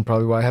part of the reason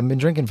probably why I haven't been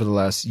drinking for the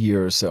last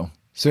year or so.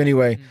 So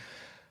anyway,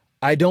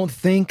 I don't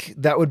think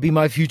that would be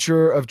my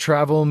future of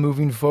travel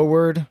moving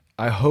forward.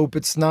 I hope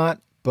it's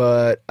not,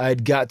 but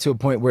I'd got to a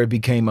point where it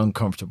became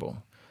uncomfortable.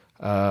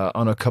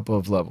 On a couple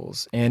of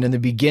levels. And in the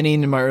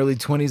beginning, in my early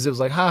 20s, it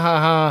was like, ha, ha,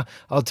 ha,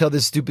 I'll tell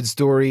this stupid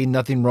story.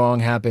 Nothing wrong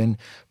happened.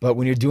 But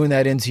when you're doing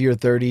that into your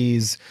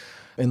 30s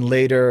and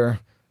later,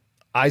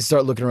 I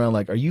start looking around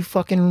like, are you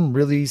fucking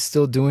really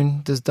still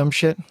doing this dumb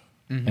shit?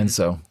 Mm-hmm. And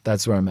so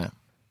that's where I'm at.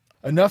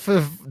 Enough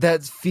of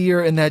that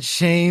fear and that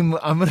shame.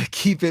 I'm going to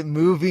keep it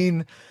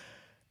moving.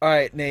 All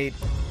right, Nate,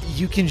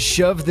 you can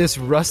shove this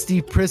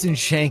rusty prison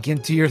shank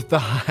into your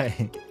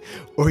thigh,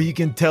 or you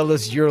can tell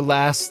us your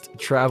last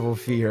travel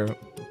fear.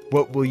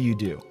 What will you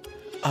do?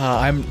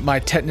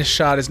 My tetanus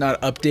shot is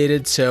not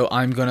updated, so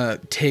I'm gonna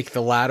take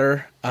the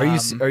latter. Are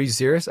you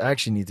serious? I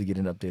actually need to get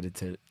an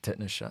updated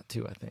tetanus shot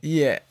too, I think.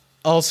 Yeah.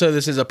 Also,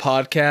 this is a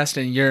podcast,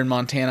 and you're in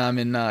Montana. I'm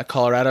in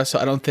Colorado, so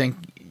I don't think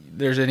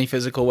there's any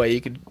physical way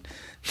you could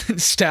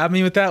stab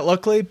me with that,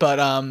 luckily, but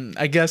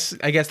I guess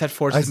that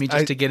forces me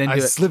just to get into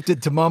it. I slipped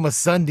it to Mama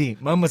Sunday.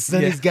 Mama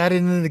Sunday's got it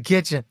in the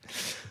kitchen.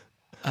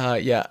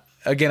 Yeah.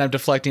 Again, I'm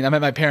deflecting. I'm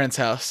at my parents'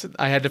 house.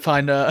 I had to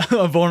find a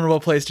vulnerable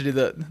place to do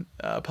the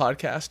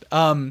podcast.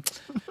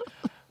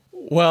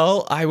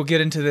 Well, I will get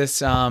into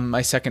this.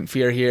 My second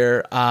fear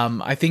here.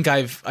 I think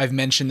I've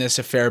mentioned this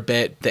a fair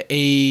bit. The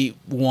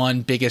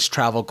A1 biggest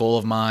travel goal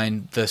of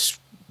mine, this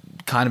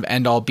kind of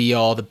end all be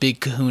all, the big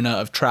kahuna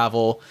of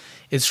travel,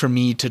 is for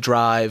me to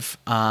drive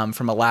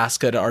from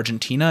Alaska to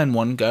Argentina in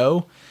one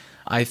go.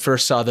 I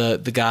first saw the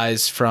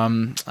guys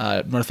from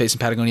North Face and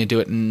Patagonia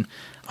do it in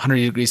 100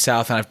 degrees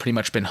south, and I've pretty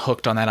much been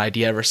hooked on that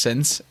idea ever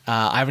since.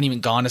 I haven't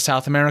even gone to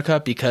South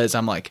America because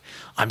I'm like,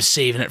 I'm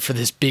saving it for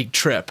this big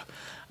trip.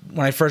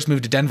 When I first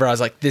moved to Denver, I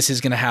was like, this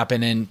is going to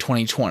happen in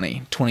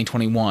 2020,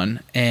 2021.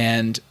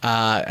 And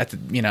that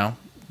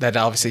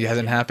obviously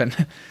hasn't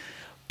happened.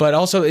 But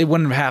also it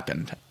wouldn't have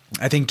happened.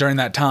 I think during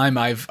that time,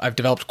 I've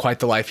developed quite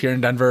the life here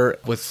in Denver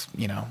with,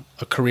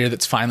 a career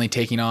that's finally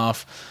taking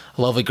off,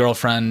 a lovely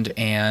girlfriend,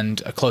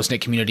 and a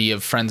close-knit community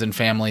of friends and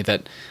family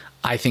that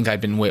I think I've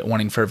been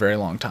wanting for a very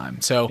long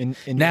time. So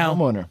now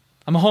homeowner.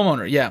 I'm a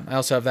homeowner. Yeah, I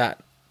also have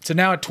that. So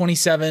now at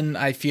 27,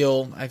 I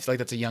feel like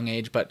that's a young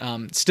age, but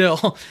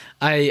still,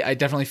 I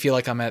definitely feel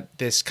like I'm at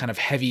this kind of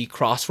heavy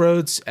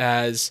crossroads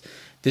as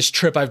this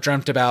trip I've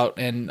dreamt about,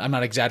 and I'm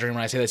not exaggerating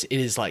when I say this, it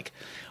is like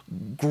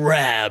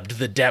grabbed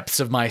the depths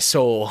of my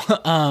soul.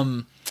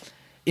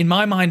 In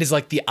my mind is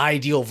like the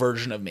ideal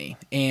version of me.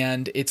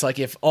 And it's like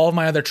if all of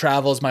my other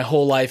travels, my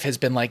whole life has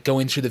been like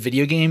going through the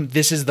video game,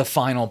 this is the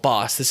final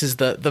boss. This is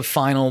the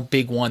final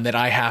big one that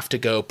I have to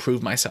go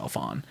prove myself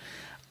on.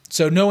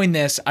 So knowing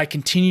this, I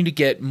continue to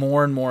get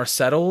more and more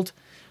settled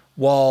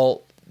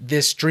while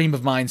this dream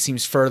of mine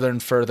seems further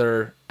and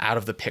further out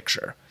of the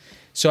picture.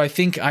 So I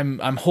think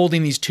I'm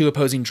holding these two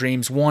opposing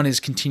dreams. One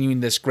is continuing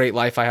this great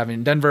life I have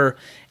in Denver,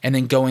 and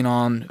then going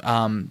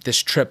on this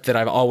trip that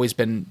I've always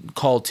been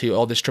called to,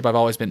 or this trip I've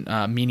always been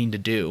meaning to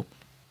do.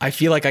 I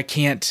feel like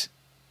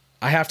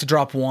I have to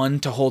drop one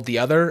to hold the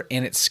other,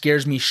 and it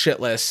scares me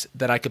shitless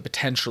that I could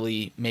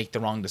potentially make the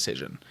wrong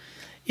decision.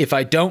 If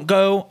I don't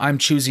go, I'm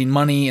choosing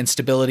money and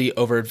stability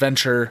over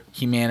adventure,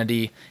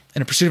 humanity,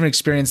 and a pursuit of an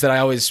experience that I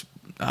always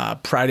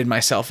prided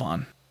myself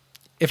on.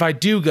 If I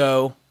do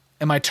go,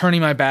 am I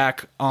turning my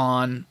back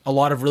on a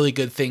lot of really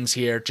good things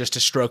here just to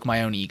stroke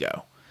my own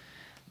ego?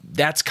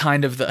 That's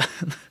kind of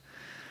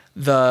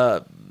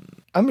the.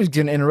 I'm just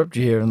gonna interrupt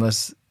you here,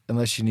 unless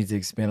you need to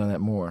expand on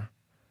that more.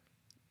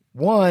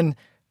 One,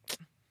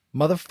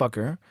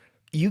 motherfucker,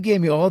 you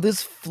gave me all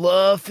this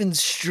fluff and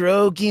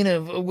stroking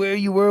of where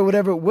you were,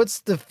 whatever. What's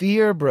the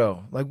fear,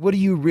 bro? Like, what are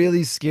you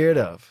really scared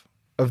of?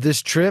 Of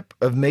this trip?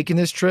 Of making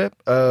this trip?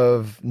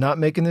 Of not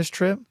making this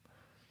trip?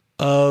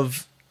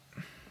 Of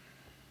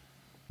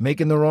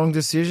making the wrong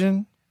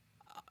decision?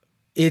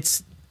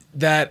 It's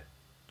that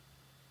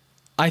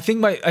I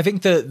think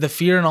the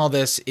fear in all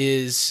this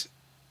is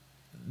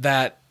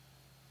that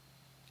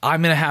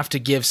I'm gonna have to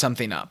give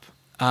something up.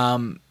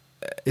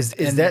 Is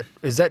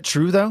that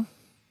true though?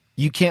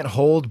 You can't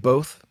hold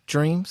both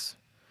dreams?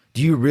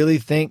 Do you really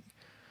think?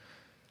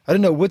 I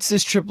don't know. What's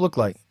this trip look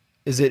like?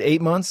 Is it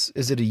 8 months?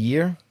 Is it a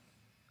year?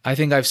 I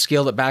think I've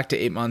scaled it back to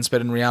 8 months, but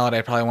in reality,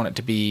 I probably want it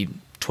to be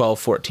 12,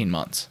 14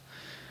 months.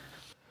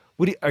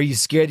 Are you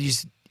scared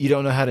you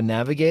don't know how to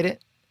navigate it?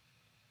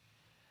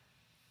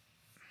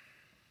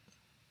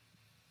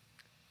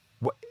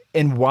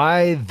 And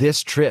why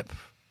this trip?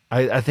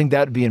 I think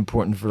that would be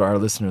important for our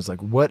listeners.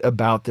 Like, what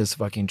about this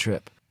fucking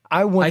trip?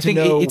 I think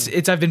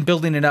it's I've been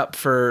building it up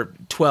for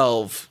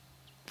 12,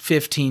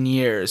 15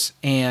 years.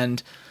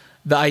 And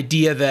the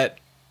idea that,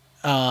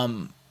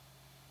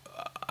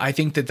 I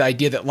think that the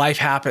idea that life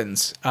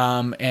happens,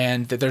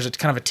 and that there's a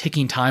kind of a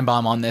ticking time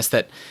bomb on this,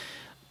 that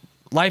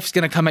life's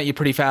going to come at you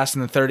pretty fast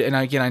in the third. And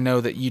again, I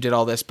know that you did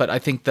all this, but I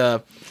think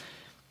the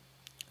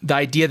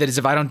idea that is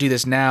if I don't do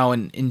this now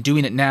and in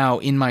doing it now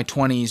in my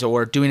 20s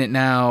or doing it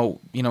now,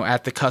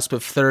 at the cusp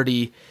of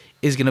 30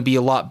 is going to be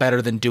a lot better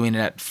than doing it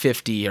at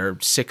 50 or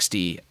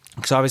 60.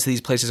 Because obviously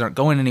these places aren't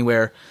going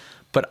anywhere,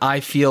 but I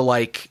feel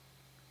like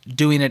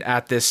doing it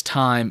at this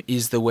time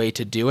is the way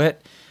to do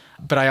it.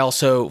 But I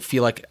also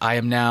feel like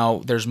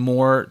there's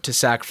more to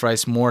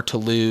sacrifice, more to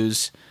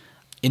lose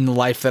in the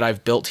life that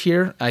I've built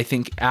here. I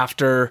think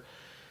after,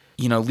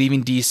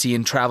 leaving DC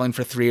and traveling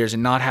for 3 years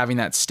and not having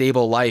that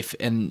stable life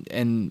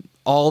and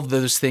all of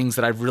those things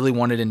that I've really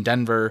wanted in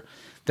Denver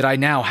that I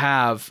now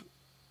have,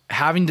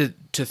 having to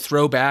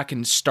throw back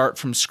and start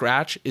from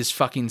scratch is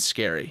fucking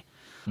scary.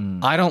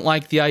 I don't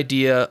like the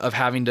idea of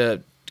having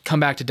to come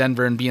back to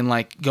Denver and being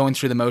like going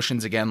through the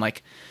motions again.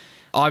 Like,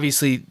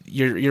 obviously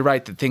you're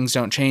right that things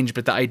don't change,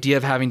 but the idea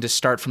of having to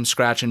start from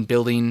scratch and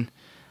building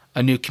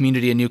a new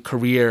community, a new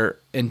career,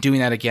 and doing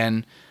that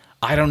again,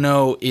 I don't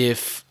know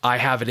if I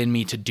have it in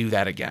me to do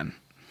that again.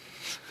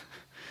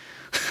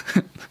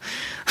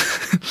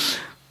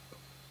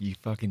 You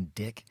fucking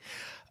dick.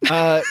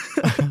 Yeah,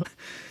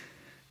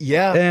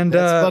 and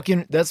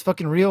that's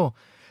fucking real.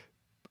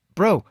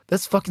 Bro,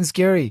 that's fucking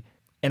scary.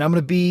 And I'm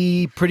going to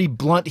be pretty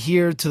blunt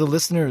here to the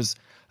listeners.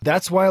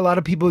 That's why a lot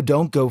of people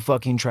don't go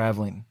fucking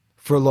traveling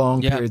for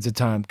long periods of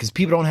time, because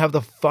people don't have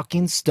the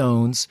fucking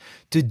stones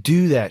to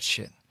do that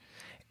shit.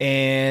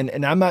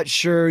 And I'm not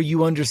sure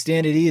you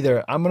understand it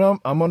either. I'm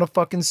on a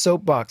fucking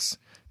soapbox.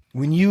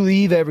 When you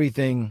leave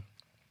everything,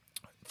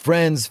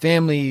 friends,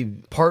 family,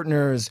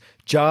 partners,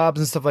 jobs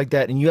and stuff like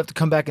that, and you have to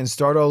come back and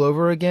start all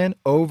over again,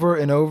 over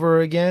and over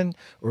again,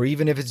 or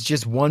even if it's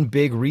just one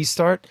big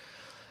restart,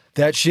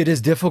 that shit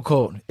is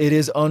difficult. It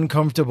is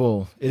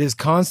uncomfortable. It is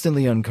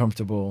constantly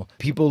uncomfortable.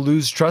 People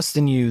lose trust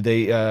in you.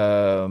 They,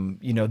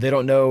 they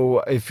don't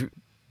know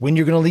when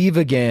you're going to leave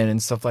again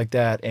and stuff like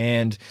that.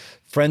 And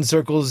friend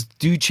circles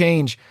do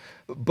change.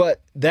 But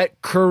that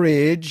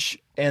courage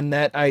and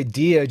that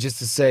idea just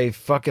to say,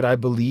 fuck it, I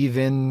believe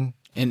in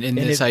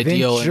this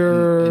ideal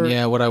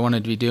and what I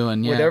wanted to be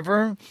doing. Yeah.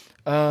 Whatever.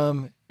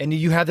 And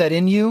you have that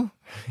in you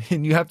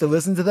and you have to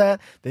listen to that,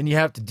 then you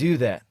have to do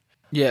that.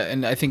 Yeah.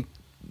 And I think,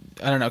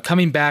 I don't know,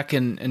 coming back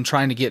and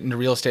trying to get into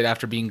real estate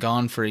after being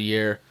gone for a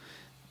year,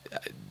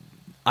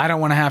 I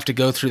don't want to have to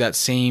go through that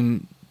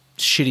same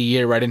shitty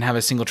year where I didn't have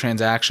a single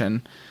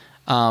transaction,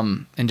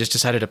 and just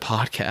decided to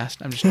podcast.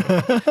 I'm just,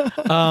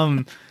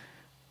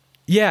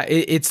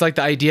 it's like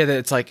the idea that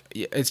it's like,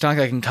 it's not like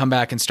I can come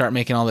back and start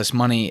making all this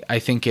money. I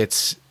think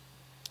it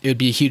would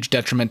be a huge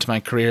detriment to my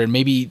career. And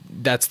maybe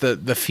that's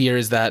the fear,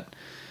 is that,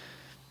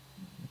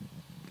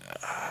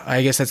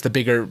 I guess that's the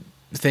bigger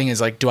thing,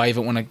 is like, would I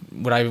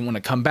even want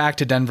to come back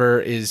to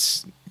Denver?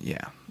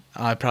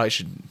 I probably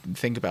should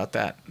think about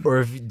that.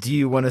 Or do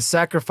you want to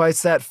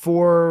sacrifice that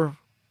for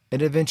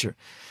an adventure?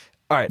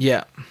 All right.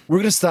 Yeah. We're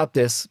going to stop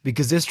this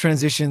because this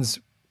transitions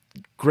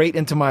great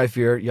into my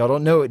fear. Y'all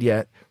don't know it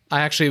yet.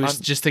 I actually was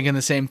just thinking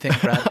the same thing,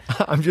 Brad.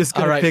 I'm just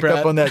going to pick Brad.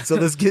 up on that. So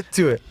let's get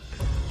to it.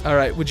 All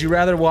right. Would you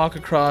rather walk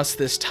across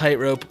this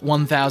tightrope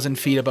 1,000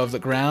 feet above the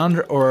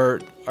ground,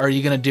 or are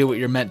you going to do what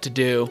you're meant to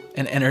do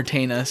and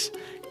entertain us?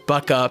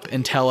 Buck up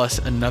and tell us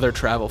another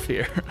travel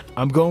fear.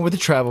 I'm going with the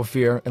travel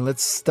fear, and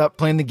let's stop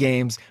playing the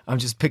games. I'm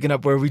just picking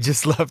up where we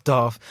just left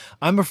off.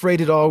 I'm afraid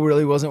it all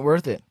really wasn't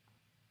worth it.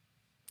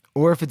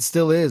 Or if it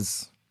still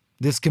is.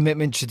 This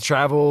commitment to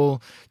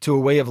travel, to a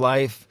way of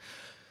life.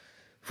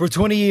 For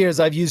 20 years,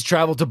 I've used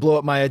travel to blow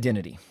up my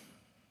identity.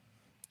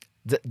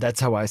 That's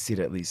how I see it,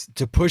 at least.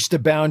 To push the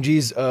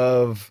boundaries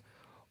of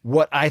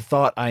what I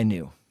thought I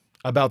knew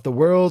about the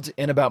world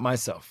and about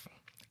myself.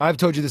 I've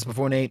told you this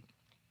before, Nate.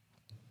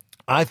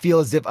 I feel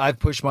as if I've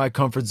pushed my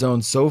comfort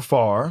zone so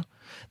far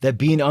that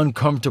being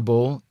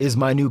uncomfortable is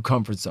my new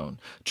comfort zone.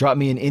 Drop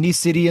me in any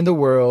city in the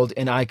world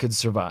and I could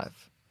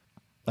survive.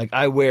 Like,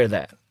 I wear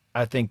that.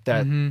 I think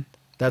that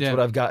that's what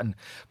I've gotten.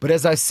 But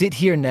as I sit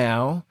here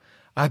now,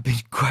 I've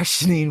been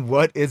questioning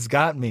what it's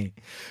got me.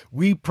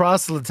 We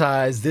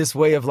proselytize this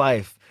way of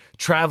life,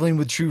 traveling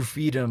with true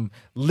freedom,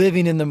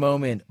 living in the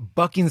moment,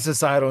 bucking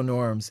societal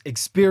norms,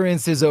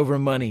 experiences over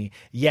money,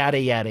 yada,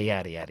 yada,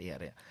 yada, yada,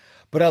 yada.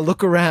 But I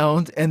look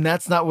around and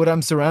that's not what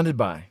I'm surrounded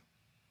by.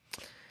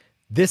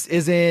 This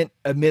isn't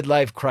a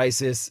midlife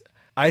crisis.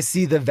 I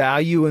see the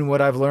value in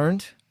what I've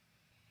learned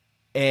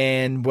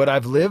and what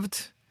I've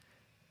lived,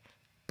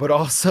 but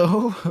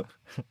also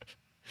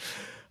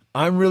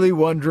I'm really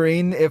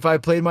wondering if I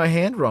played my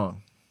hand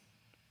wrong.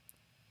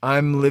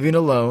 I'm living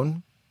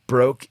alone,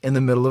 broke in the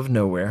middle of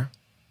nowhere,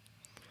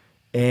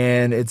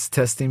 and it's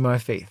testing my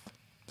faith.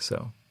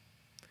 So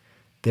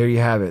there you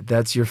have it.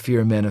 That's your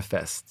fear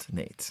manifest,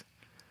 Nate.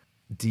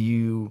 Do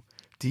you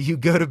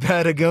go to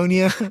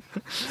Patagonia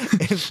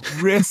and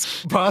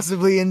risk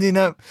possibly ending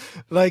up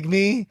like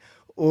me,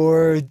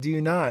 or do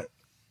you not?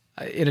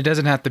 It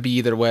doesn't have to be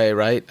either way,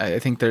 right? I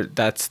think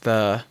that's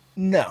the...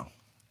 No.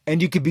 And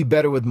you could be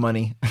better with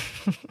money.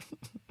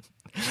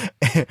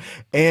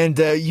 And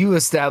you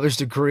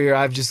established a career.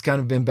 I've just kind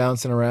of been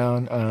bouncing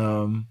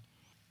around,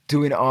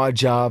 doing odd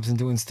jobs and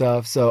doing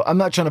stuff. So I'm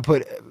not trying to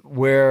put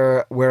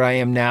where I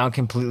am now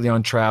completely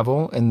on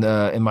travel and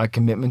in my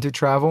commitment to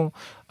travel.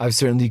 I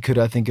certainly could,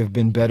 I think, have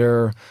been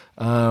better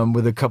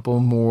with a couple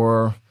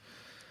more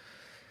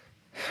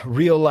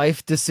real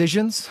life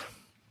decisions.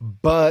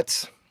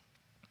 But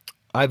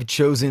I've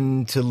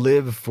chosen to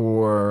live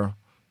for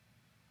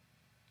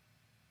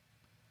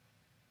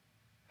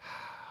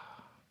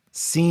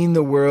seeing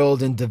the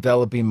world and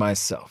developing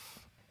myself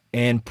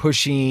and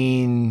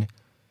pushing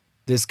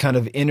this kind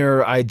of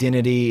inner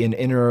identity and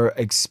inner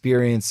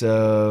experience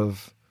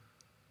of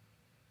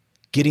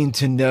getting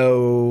to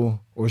know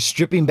or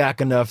stripping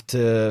back enough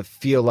to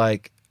feel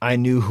like I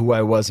knew who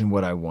I was and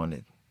what I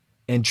wanted.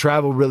 And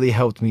travel really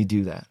helped me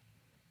do that.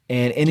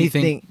 And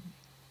anything...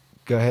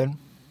 Go ahead.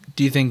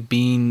 Do you think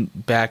being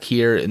back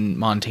here in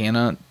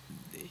Montana,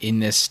 in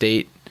this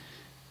state,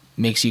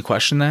 makes you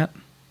question that?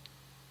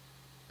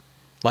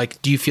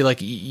 Like, do you feel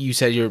like you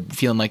said you're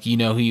feeling like you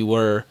know who you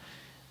were,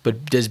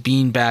 but does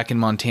being back in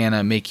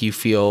Montana make you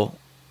feel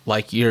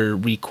like you're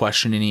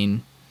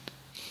re-questioning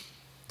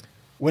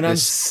when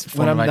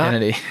I'm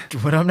identity?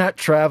 When I'm not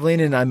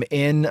traveling and I'm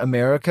in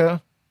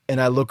America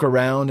and I look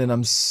around and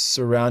I'm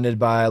surrounded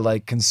by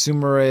like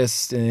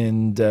consumerist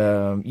and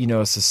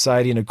a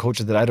society and a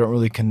culture that I don't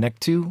really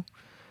connect to,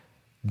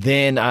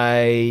 then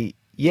I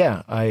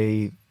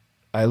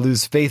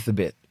lose faith a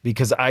bit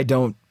because I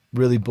don't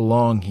really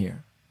belong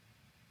here.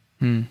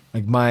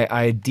 Like my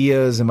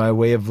ideas and my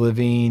way of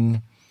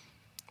living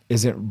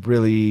isn't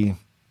really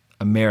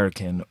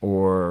American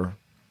or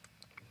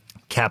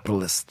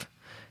capitalist.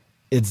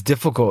 It's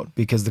difficult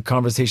because the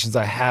conversations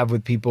I have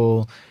with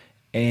people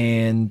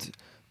and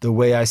the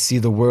way I see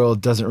the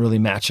world doesn't really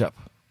match up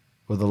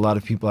with a lot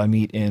of people I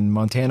meet in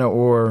Montana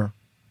or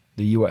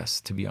the US,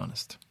 to be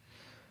honest.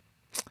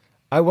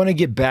 I want to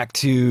get back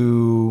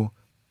to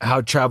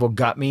how travel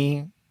got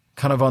me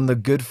kind of on the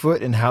good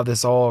foot and how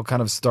this all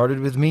kind of started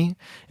with me.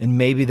 And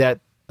maybe that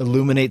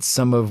illuminates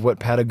some of what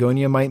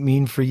Patagonia might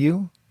mean for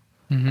you.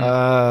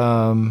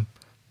 Mm-hmm.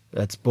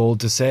 That's bold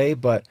to say,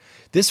 but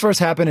this first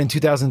happened in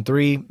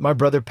 2003. My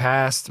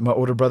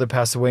older brother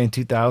passed away in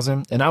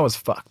 2000 and I was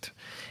fucked.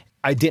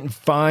 I didn't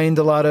find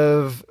a lot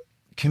of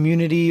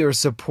community or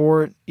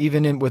support,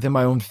 even within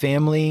my own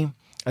family.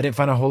 I didn't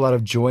find a whole lot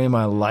of joy in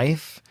my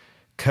life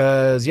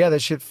because,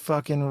 that shit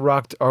fucking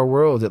rocked our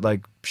world. It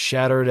like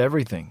shattered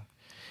everything.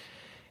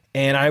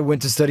 And I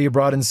went to study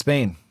abroad in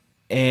Spain.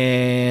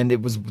 And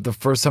it was the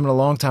first time in a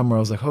long time where I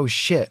was like, oh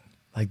shit,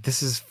 like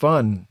this is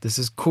fun. This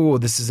is cool.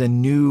 This is a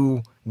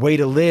new way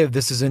to live.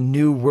 This is a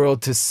new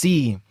world to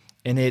see.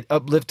 And it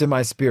uplifted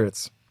my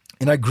spirits.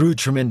 And I grew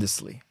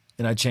tremendously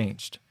and I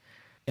changed.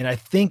 And I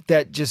think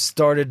that just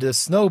started to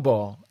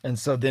snowball. And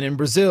so then in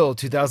Brazil,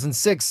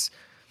 2006,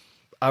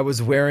 I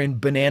was wearing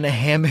banana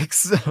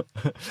hammocks.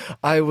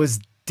 I was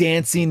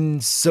dancing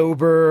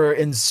sober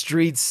in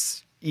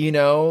streets,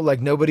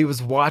 like nobody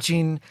was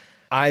watching.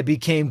 I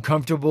became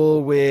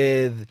comfortable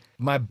with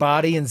my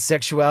body and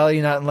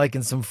sexuality, not in like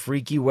in some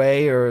freaky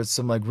way or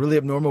some like really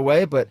abnormal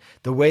way, but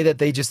the way that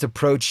they just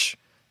approach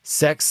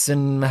sex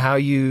and how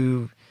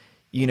you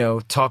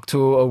talk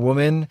to a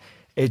woman,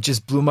 it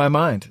just blew my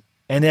mind.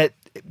 And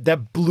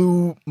that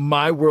blew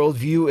my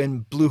worldview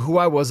and blew who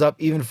I was up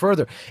even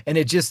further. And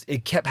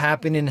it kept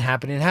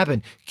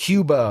happening.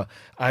 Cuba,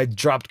 I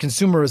dropped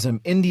consumerism.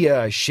 India,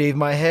 I shaved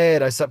my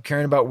head. I stopped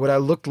caring about what I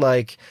looked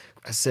like.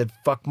 I said,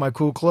 fuck my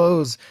cool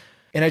clothes.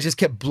 And I just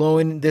kept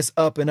blowing this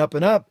up and up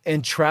and up.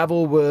 And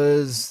travel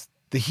was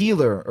the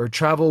healer, or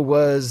travel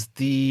was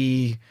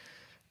the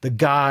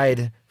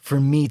guide for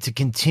me to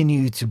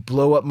continue to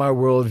blow up my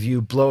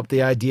worldview, blow up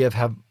the idea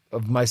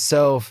of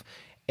myself.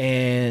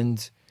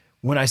 And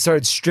when I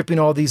started stripping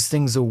all these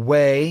things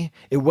away,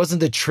 it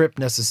wasn't the trip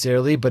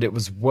necessarily, but it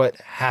was what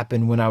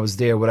happened when I was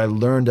there, what I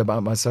learned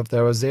about myself that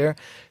I was there.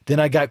 Then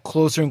I got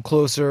closer and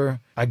closer.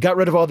 I got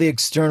rid of all the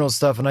external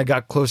stuff and I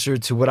got closer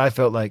to what I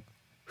felt like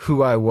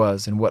who I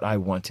was and what I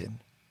wanted.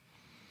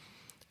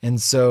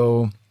 And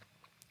so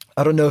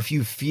I don't know if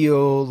you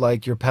feel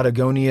like your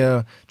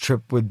Patagonia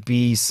trip would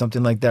be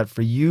something like that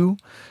for you,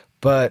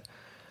 but,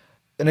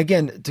 and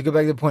again, to go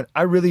back to the point,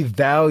 I really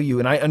value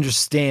and I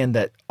understand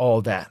that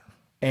all that,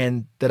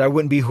 and that I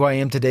wouldn't be who I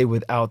am today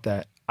without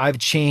that. I've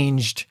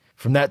changed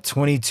from that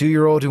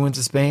 22-year-old who went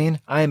to Spain.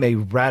 I am a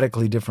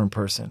radically different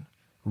person.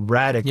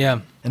 Radically. Yeah.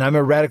 And I'm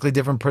a radically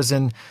different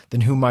person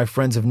than who my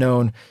friends have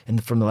known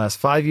from the last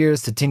 5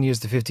 years to 10 years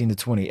to 15 to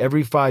 20.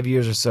 Every 5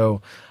 years or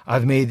so,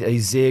 I've made a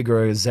zig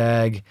or a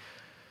zag.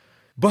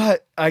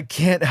 But I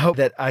can't help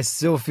that I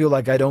still feel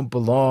like I don't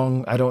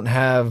belong. I don't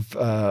have,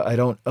 I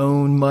don't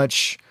own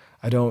much.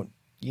 I don't,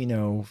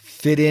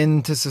 fit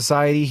into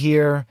society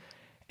here.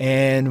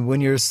 And when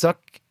you're stuck,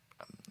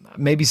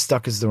 maybe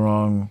stuck is the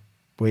wrong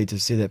way to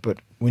say that, but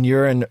when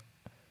you're in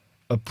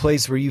a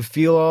place where you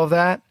feel all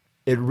that,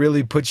 it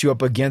really puts you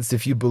up against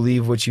if you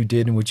believe what you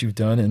did and what you've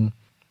done and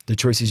the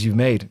choices you've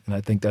made. And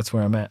I think that's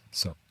where I'm at.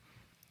 So,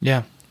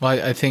 yeah. Well,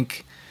 I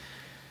think,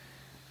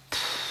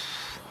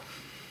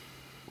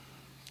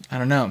 I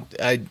don't know.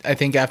 I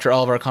think after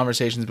all of our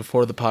conversations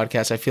before the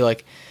podcast, I feel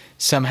like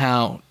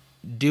somehow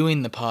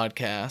doing the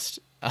podcast,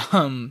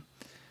 a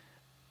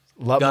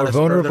lot more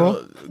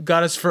vulnerable.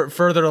 Got us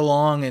further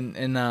along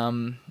and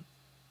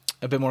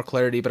a bit more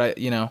clarity. But I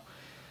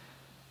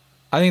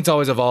think it's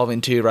always evolving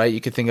too, right? You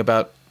could think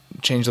about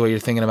change the way you're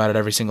thinking about it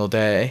every single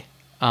day.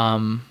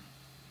 I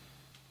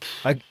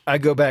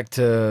go back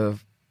to,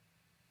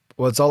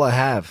 well, it's all I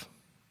have.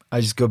 I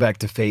just go back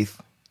to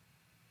faith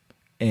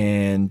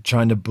and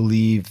trying to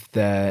believe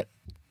that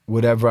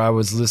whatever I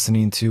was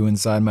listening to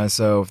inside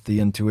myself, the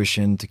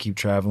intuition to keep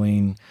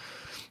traveling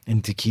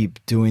and to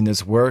keep doing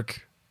this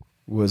work,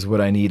 was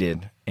what I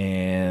needed.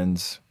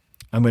 And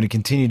I'm going to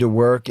continue to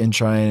work and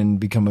try and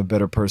become a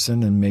better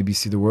person and maybe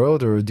see the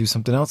world or do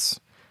something else.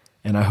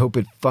 And I hope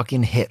it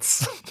fucking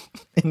hits.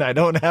 And I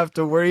don't have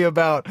to worry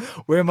about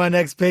where my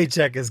next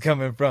paycheck is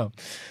coming from.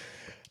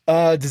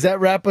 Does that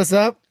wrap us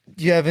up?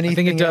 Do you have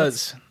anything I think it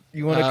does.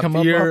 You want to come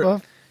up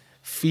off of?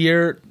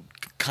 Fear,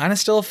 kind of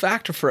still a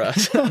factor for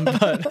us.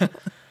 But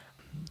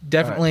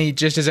definitely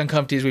just as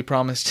uncomfortable as we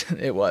promised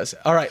it was.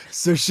 All right.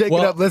 So shake it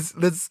up.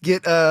 Let's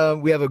get,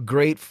 we have a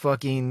great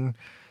fucking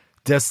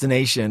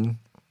destination.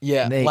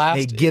 Yeah.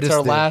 It's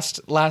our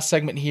last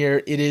segment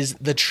here. It is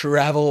the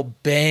travel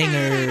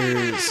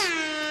bangers,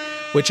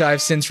 which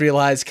I've since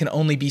realized can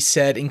only be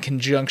said in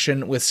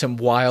conjunction with some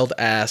wild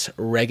ass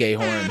reggae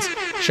horns.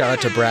 Shout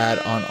out to Brad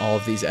on all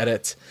of these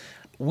edits.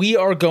 We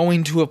are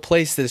going to a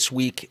place this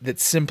week that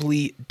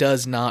simply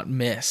does not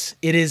miss.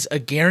 It is a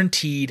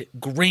guaranteed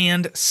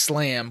grand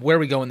slam. Where are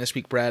we going this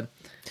week, Brad?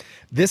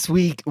 This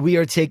week, we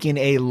are taking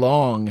a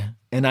long,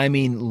 and I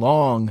mean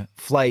long,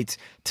 flight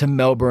to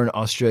Melbourne,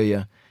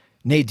 Australia.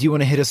 Nate, do you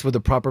want to hit us with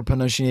the proper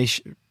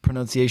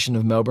pronunciation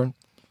of Melbourne?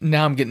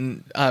 Now I'm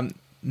getting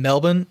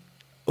Melbourne.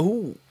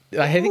 Ooh,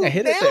 I think I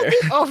hit it there.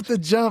 Off the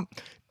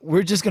jump.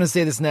 We're just going to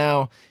say this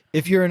now.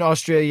 If you're in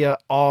Australia,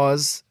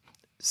 Oz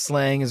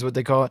slang is what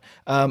they call it.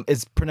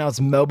 It's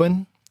pronounced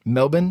Melbourne.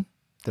 Melbourne.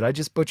 Did I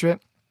just butcher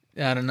it?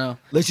 I don't know.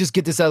 Let's just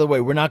get this out of the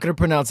way. We're not going to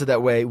pronounce it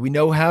that way. We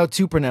know how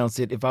to pronounce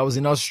it. If I was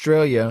in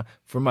Australia,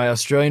 for my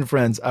Australian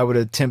friends, I would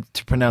attempt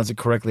to pronounce it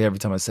correctly every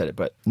time I said it,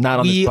 but not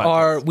on this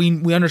podcast.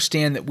 We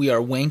understand that we are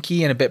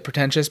wanky and a bit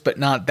pretentious, but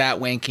not that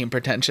wanky and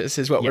pretentious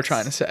is what we're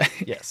trying to say.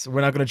 Yes, we're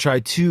not going to try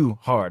too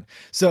hard.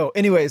 So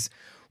anyways,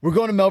 we're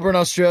going to Melbourne,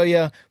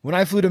 Australia. When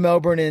I flew to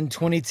Melbourne in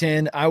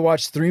 2010, I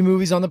watched 3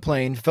 movies on the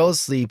plane, fell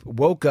asleep,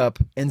 woke up,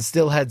 and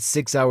still had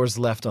 6 hours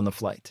left on the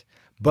flight.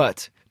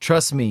 But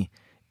trust me,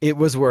 it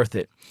was worth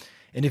it.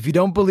 And if you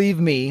don't believe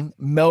me,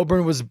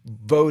 Melbourne was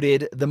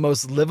voted the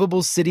most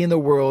livable city in the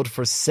world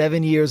for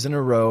 7 years in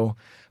a row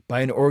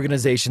by an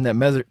organization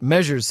that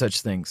measures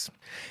such things.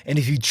 And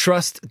if you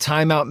trust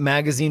Time Out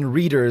magazine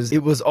readers,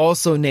 it was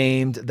also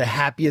named the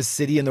happiest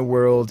city in the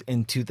world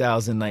in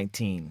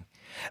 2019.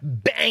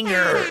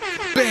 Banger!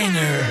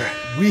 Banger!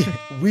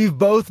 We've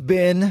both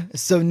been.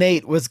 So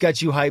Nate, what's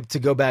got you hyped to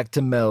go back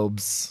to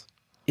Melbs?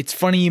 It's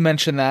funny you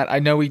mentioned that. I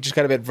know we just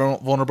got a bit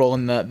vulnerable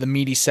in the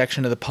meaty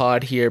section of the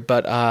pod here,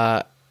 but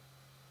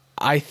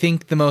I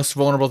think the most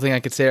vulnerable thing I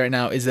could say right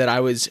now is that I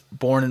was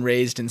born and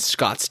raised in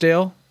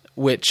Scottsdale,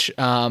 which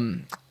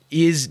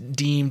is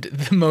deemed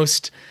the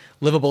most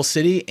livable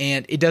city,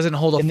 and it doesn't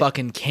hold a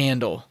fucking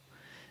candle.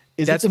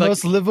 Is that the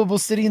most livable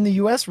city in the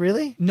U.S.,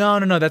 really? No.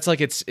 That's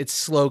like its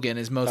slogan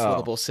is most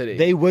livable city.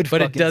 They would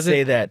fucking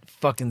say that,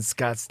 fucking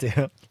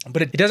Scottsdale.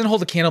 But it doesn't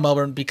hold a candle,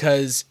 Melbourne,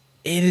 because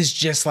it is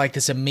just like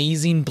this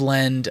amazing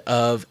blend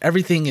of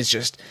everything is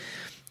just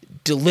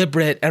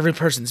deliberate. Every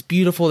person's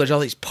beautiful. There's all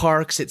these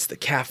parks. It's the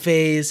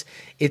cafes.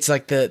 It's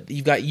like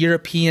you've got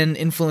European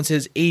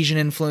influences, Asian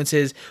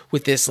influences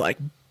with this like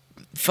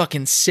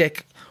fucking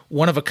sick,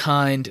 one of a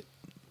kind.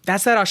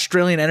 That's that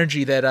Australian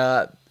energy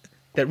that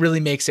really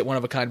makes it one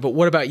of a kind. But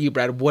what about you,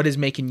 Brad? What is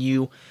making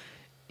you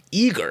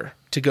eager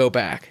to go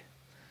back?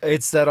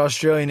 It's that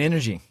Australian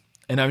energy.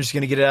 And I'm just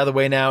going to get it out of the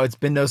way now. It's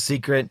been no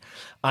secret.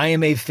 I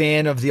am a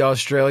fan of the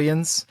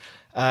Australians.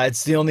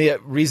 It's the only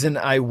reason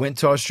I went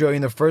to Australia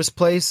in the first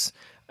place,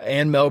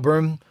 and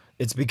Melbourne.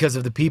 It's because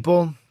of the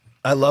people.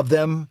 I love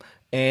them.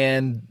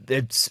 And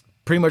it's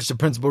pretty much the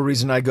principal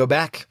reason I go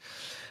back.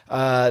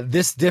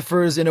 This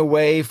differs in a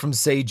way from,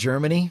 say,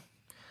 Germany.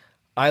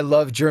 I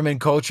love German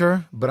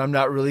culture, but I'm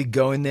not really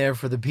going there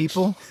for the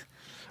people.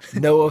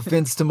 No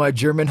offense to my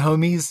German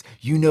homies.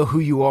 You know who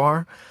you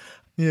are.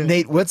 Yeah.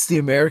 Nate, what's the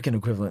American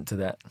equivalent to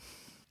that?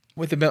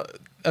 With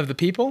of the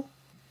people?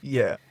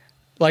 Yeah.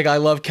 Like, I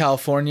love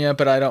California,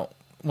 but I don't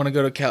want to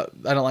go to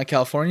I don't like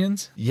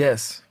Californians?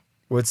 Yes.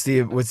 What's the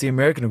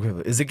American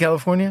equivalent? Is it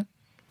California?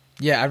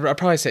 Yeah, I'd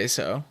probably say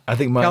so. I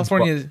think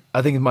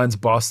mine's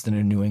Boston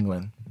or New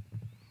England.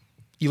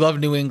 You love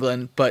New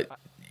England, but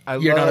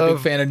you're not a big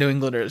fan of New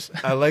Englanders.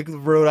 I like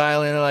Rhode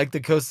Island. I like the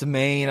coast of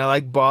Maine. I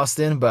like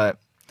Boston, but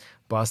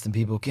Boston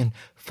people can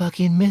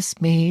fucking miss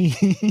me.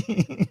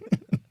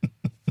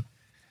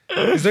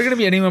 Is there going to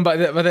be anyone by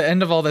the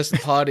end of all this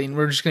podding?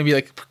 We're just going to be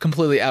like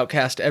completely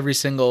outcast every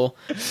single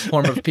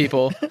form of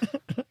people.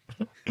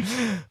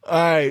 All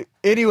right.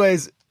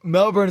 Anyways,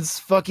 Melbourne is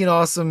fucking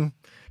awesome.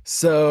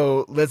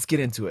 So let's get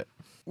into it.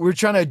 We're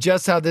trying to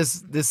adjust how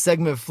this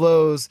segment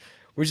flows.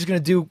 We're just going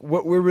to do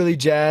what we're really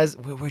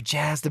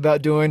jazzed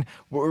about doing,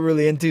 what we're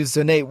really into.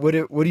 So, Nate, what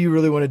do you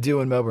really want to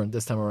do in Melbourne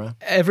this time around?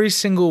 Every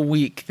single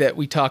week that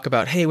we talk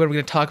about, hey, what are we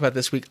going to talk about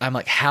this week? I'm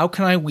like, how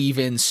can I weave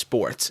in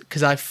sports?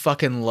 Because I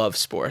fucking love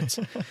sports.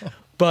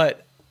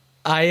 But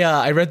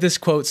I read this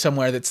quote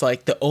somewhere that's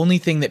like, the only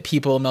thing that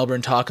people in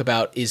Melbourne talk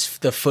about is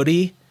the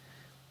footy,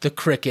 the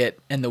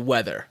cricket, and the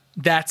weather.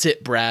 That's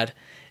it, Brad.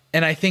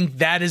 And I think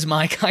that is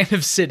my kind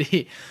of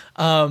city.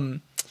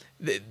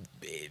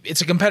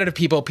 It's a competitive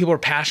people. People are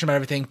passionate about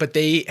everything, but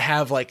they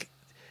have like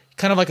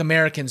kind of like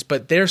Americans,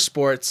 but their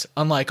sports,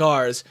 unlike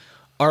ours,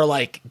 are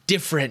like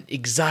different,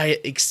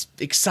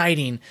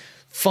 exciting,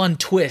 fun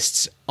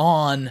twists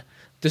on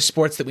the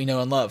sports that we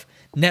know and love.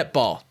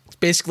 Netball. It's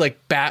basically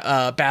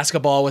like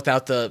basketball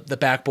without the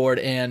backboard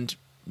and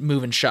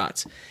moving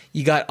shots.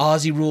 You got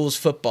Aussie rules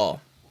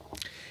football.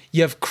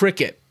 You have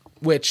cricket,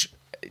 which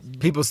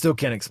people still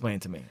can't explain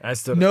to me. I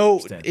still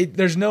don't understand.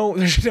 There's no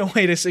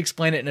way to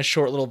explain it in a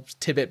short little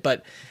tidbit,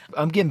 but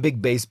I'm getting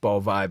big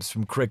baseball vibes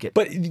from cricket.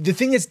 But the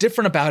thing that's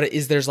different about it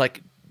is there's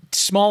like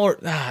smaller.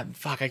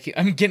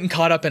 I'm getting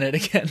caught up in it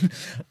again.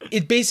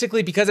 It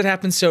basically, because it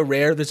happens so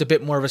rare, there's a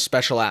bit more of a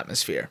special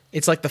atmosphere.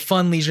 It's like the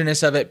fun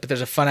leisureness of it, but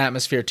there's a fun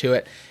atmosphere to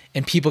it,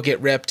 and people get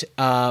ripped.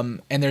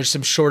 And there's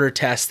some shorter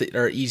tests that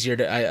are easier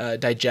to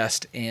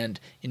digest and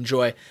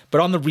enjoy.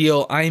 But on the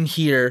real, I'm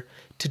here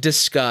to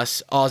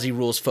discuss Aussie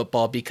rules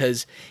football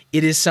because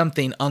it is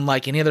something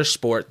unlike any other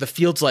sport. The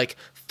field's like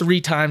 3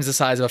 times the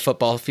size of a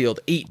football field,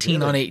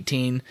 18 on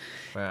 18.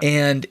 Wow.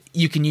 And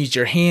you can use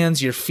your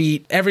hands, your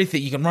feet,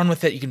 everything. You can run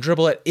with it. You can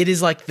dribble it. It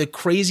is like the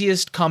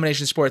craziest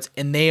combination of sports,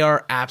 and they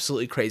are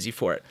absolutely crazy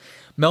for it.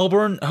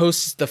 Melbourne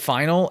hosts the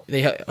final.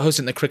 They host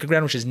it in the cricket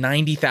ground, which is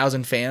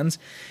 90,000 fans.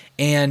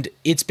 And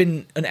it's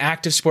been an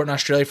active sport in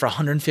Australia for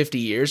 150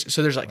 years.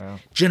 So there's like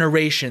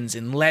generations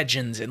and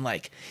legends and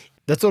like...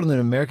 That's older than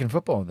American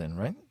football then,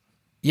 right?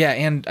 Yeah,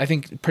 and I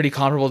think pretty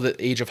comparable to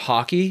the age of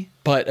hockey,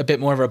 but a bit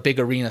more of a big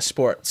arena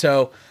sport.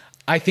 So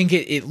I think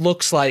it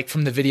looks like,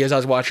 from the videos I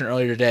was watching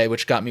earlier today,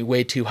 which got me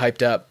way too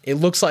hyped up, it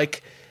looks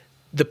like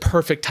the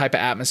perfect type of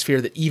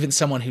atmosphere that even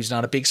someone who's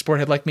not a big sport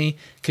head like me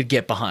could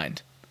get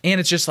behind. And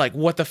it's just like,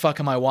 what the fuck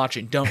am I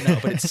watching? Don't know,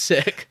 but it's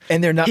sick.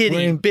 And they're not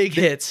wearing big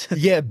hits.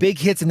 Yeah, big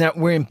hits and not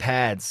wearing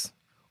pads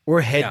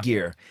or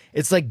headgear. Yeah.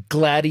 It's like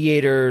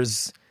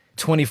Gladiators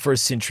 21st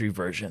century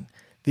version.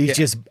 These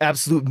just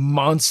absolute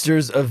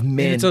monsters of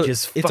men.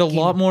 It's a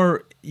lot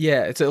more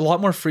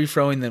free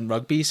throwing than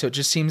rugby. So it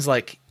just seems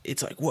like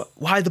it's like, what?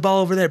 Why the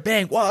ball over there?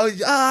 Bang! Wow!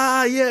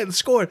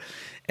 Score!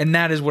 And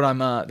that is what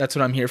that's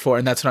what I'm here for,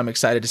 and that's what I'm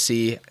excited to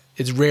see.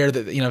 It's rare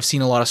that I've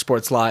seen a lot of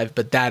sports live,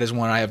 but that is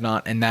one I have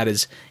not, and that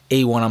is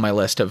A1 on my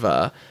list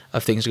of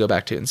things to go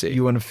back to and see.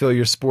 You want to fill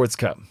your sports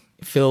cup?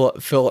 Fill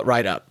it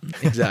right up.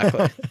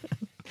 Exactly.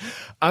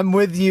 I'm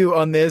with you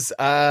on this.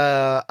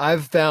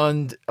 I've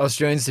found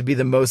Australians to be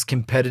the most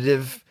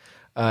competitive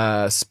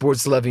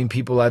sports-loving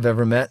people I've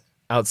ever met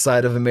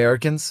outside of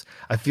Americans.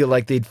 I feel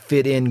like they'd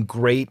fit in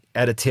great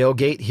at a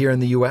tailgate here in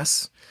the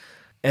U.S.,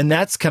 and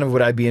that's kind of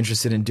what I'd be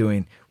interested in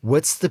doing.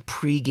 What's the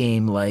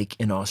pregame like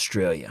in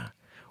Australia?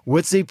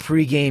 What's a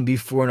pregame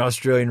before an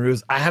Australian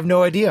Ruse? I have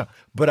no idea,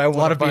 but I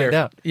want to find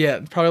out.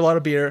 Yeah, probably a lot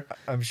of beer.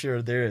 I'm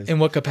sure there is. In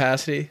what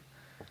capacity?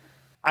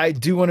 I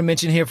do want to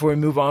mention here before we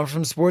move on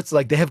from sports,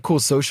 like they have cool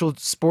social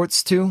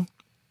sports too.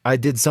 I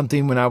did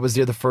something when I was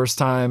there the first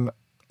time,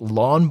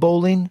 lawn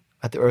bowling.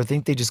 I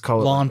think they just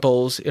call it lawn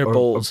bowls or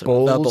bowls.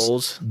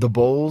 The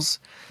bowls.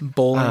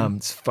 Bowling.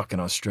 It's fucking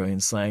Australian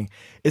slang.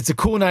 It's a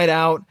cool night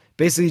out.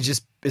 Basically,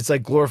 it's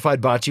like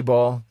glorified bocce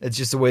ball. It's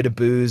just a way to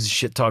booze,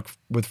 shit talk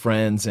with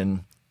friends,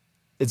 and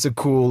it's a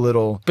cool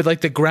little. But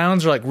like the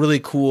grounds are like really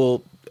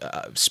cool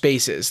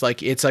spaces.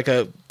 Like it's like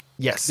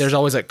yes. There's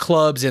always like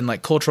clubs and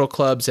like cultural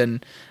clubs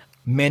and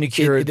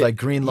manicured like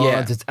green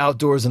lawns. Yeah. It's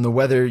outdoors, and the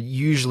weather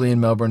usually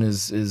in Melbourne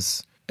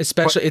is.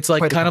 Especially, it's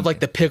like kind of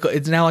like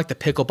it's now like the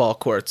pickleball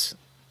courts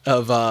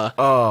of.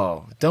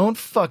 Oh, don't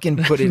fucking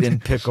put it in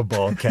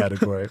pickleball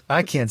category.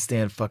 I can't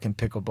stand fucking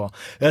pickleball.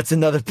 That's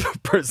another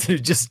person who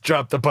just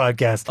dropped the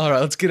podcast. All right,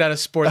 let's get out of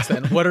sports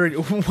then.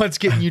 What's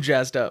getting you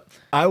jazzed up?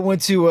 I want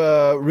to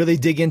really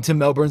dig into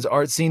Melbourne's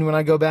art scene when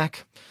I go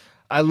back.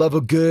 I love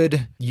a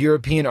good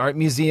European art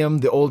museum,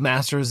 the old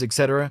masters,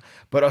 etc.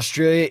 But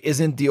Australia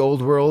isn't the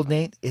old world,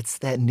 Nate. It's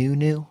that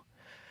new.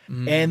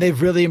 And they've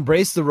really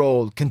embraced the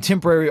role.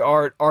 Contemporary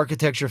art,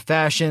 architecture,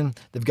 fashion.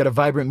 They've got a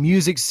vibrant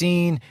music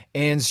scene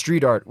and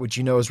street art, which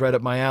you know is right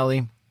up my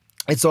alley.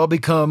 It's all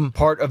become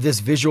part of this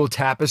visual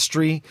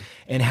tapestry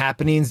and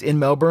happenings in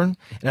Melbourne.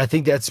 And I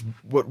think that's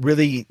what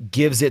really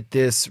gives it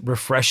this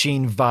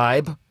refreshing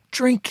vibe.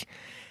 Drink.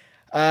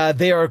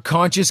 They are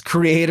conscious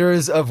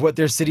creators of what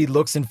their city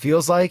looks and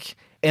feels like.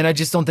 And I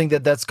just don't think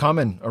that that's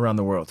common around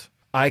the world.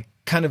 I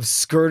kind of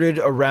skirted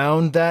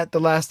around that the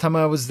last time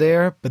I was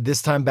there, but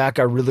this time back,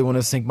 I really want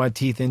to sink my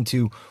teeth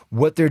into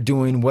what they're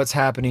doing, what's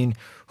happening,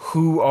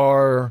 who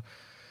are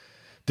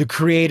the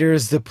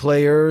creators, the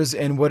players,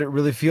 and what it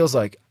really feels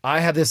like.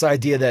 I have this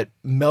idea that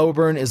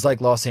Melbourne is like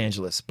Los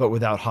Angeles, but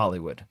without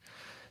Hollywood.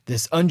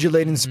 This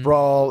undulating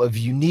sprawl of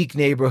unique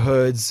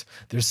neighborhoods.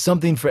 There's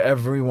something for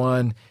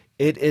everyone.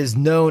 It is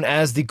known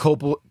as the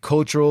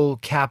cultural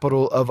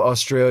capital of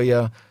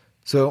Australia.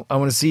 So I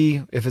want to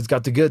see if it's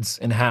got the goods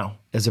and how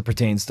as it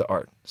pertains to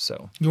art.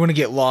 So you want to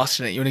get lost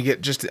in it. You want to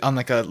get just on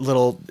like a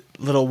little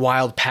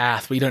wild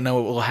path where you don't know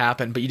what will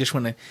happen, but you just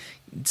want to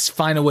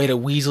find a way to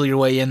weasel your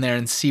way in there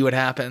and see what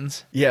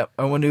happens. Yeah,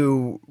 I want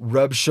to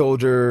rub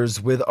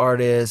shoulders with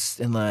artists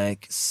and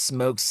like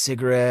smoke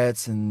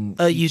cigarettes and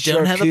you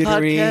don't have a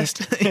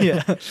podcast?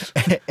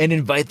 Yeah. And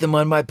invite them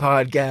on my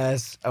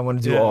podcast. I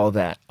want to do all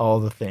that, all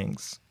the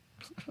things.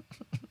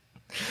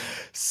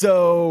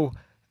 So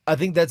I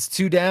think that's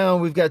 2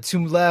 down. We've got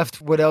 2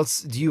 left. What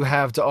else do you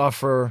have to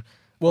offer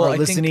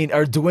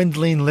our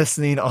dwindling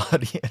listening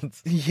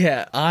audience?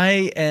 Yeah,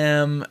 I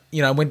am.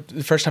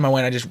 The first time I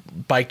went, I just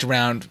biked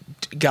around,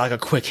 got like a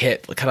quick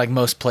hit, kind of like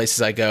most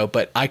places I go.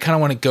 But I kind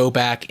of want to go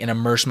back and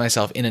immerse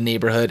myself in a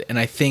neighborhood. And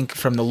I think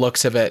from the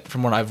looks of it,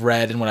 from what I've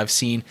read and what I've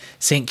seen,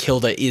 St.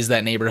 Kilda is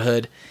that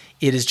neighborhood.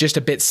 It is just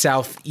a bit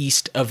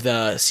southeast of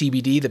the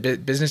CBD, the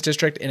business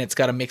district, and it's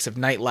got a mix of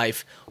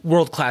nightlife,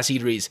 world-class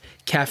eateries,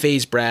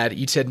 cafes, Brad.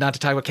 You said not to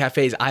talk about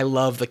cafes. I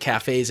love the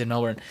cafes in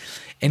Melbourne.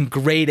 And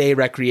grade A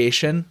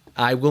recreation.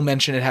 I will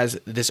mention it has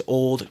this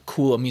old,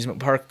 cool amusement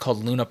park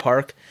called Luna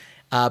Park,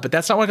 but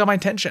that's not what got my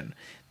attention.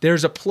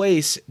 There's a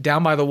place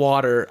down by the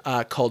water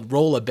called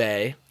Rolla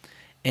Bay,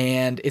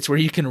 and it's where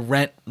you can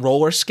rent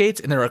roller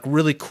skates, and they're like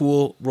really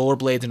cool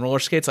rollerblades and roller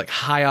skates, like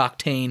high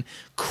octane,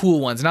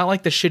 cool ones, not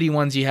like the shitty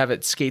ones you have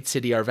at Skate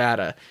City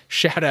Arvada.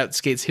 Shout out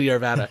Skate City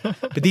Arvada.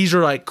 But these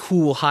are like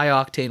cool, high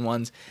octane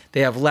ones. They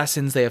have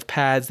lessons, they have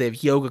pads, they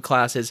have yoga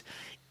classes.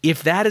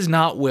 If that is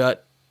not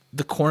what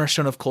the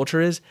cornerstone of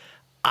culture is,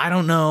 I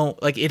don't know.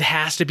 Like, it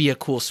has to be a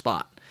cool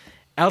spot.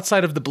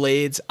 Outside of the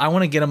Blades, I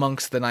want to get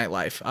amongst the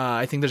nightlife.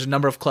 I think there's a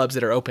number of clubs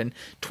that are open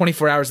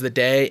 24 hours of the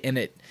day, and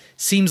it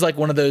seems like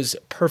one of those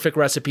perfect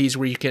recipes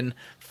where you can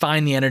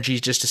find the energy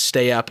just to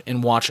stay up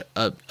and watch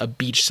a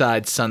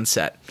beachside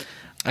sunset.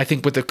 I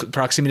think with the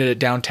proximity to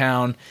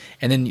downtown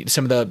and then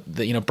some of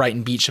the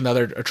Brighton Beach, some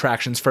other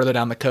attractions further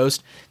down the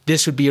coast,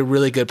 this would be a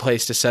really good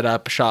place to set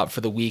up shop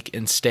for the week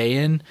and stay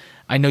in.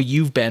 I know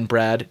you've been,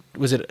 Brad.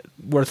 Was it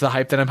worth the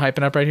hype that I'm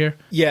hyping up right here?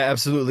 Yeah,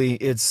 absolutely.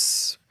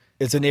 It's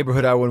a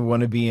neighborhood I would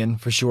want to be in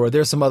for sure.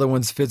 There's some other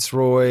ones,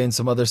 Fitzroy and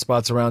some other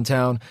spots around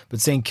town,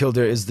 but St.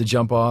 Kilda is the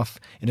jump off.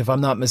 And if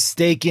I'm not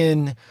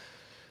mistaken,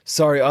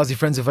 sorry, Aussie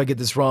friends, if I get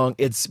this wrong,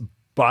 it's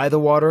by the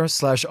water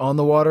 / on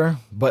the water,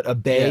 but a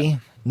bay,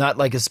 not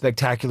like a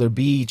spectacular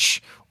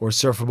beach or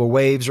surfable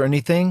waves or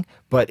anything,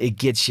 but it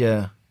gets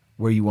you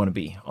where you want to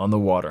be, on the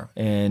water.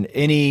 And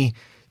any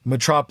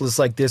metropolis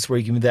like this where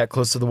you can be that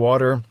close to the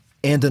water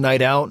and a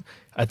night out,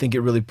 I think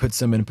it really puts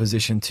them in a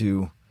position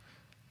to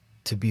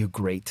be a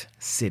great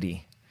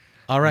city.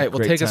 All right,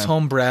 well, take us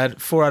home, Brad.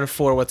 4 out of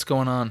 4. What's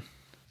going on?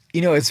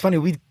 It's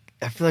funny.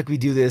 I feel like we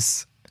do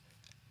this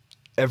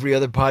every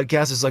other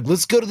podcast is like,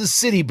 let's go to the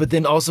city, but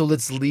then also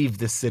let's leave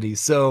the city.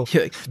 So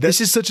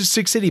this is such a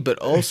sick city, but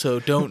also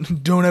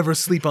don't ever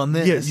sleep on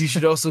this. Yeah, you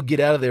should also get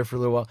out of there for a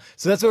little while.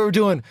 So that's what we're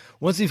doing.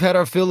 Once we've had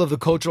our fill of the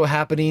cultural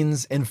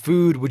happenings and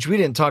food, which we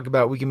didn't talk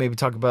about, we can maybe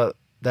talk about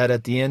that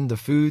at the end, the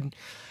food.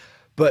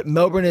 But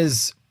Melbourne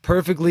is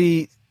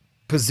perfectly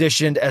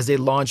positioned as a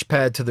launch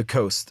pad to the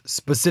coast,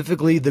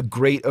 specifically the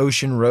Great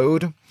Ocean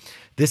Road.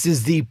 This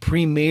is the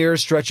premier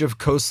stretch of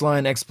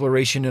coastline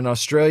exploration in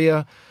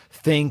Australia.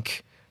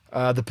 Think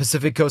the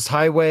Pacific Coast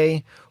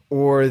Highway,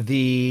 or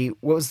what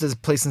was this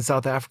place in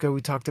South Africa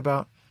we talked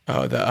about?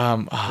 Oh,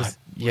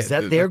 was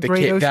that their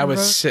Great Ocean that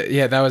was Road?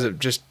 Yeah, that was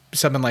just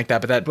something like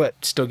that, but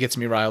still gets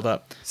me riled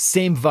up.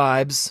 Same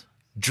vibes,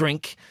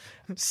 drink.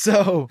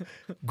 So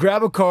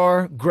grab a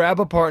car, grab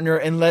a partner,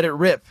 and let it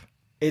rip.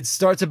 It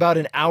starts about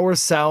an hour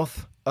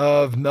south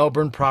of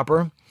Melbourne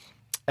proper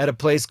at a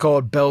place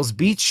called Bells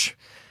Beach.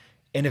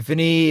 And if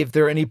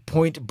there are any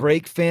Point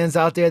Break fans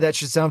out there, that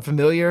should sound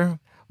familiar.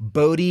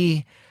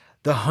 Bodie,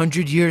 the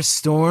 100-Year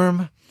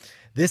Storm.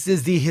 This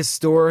is the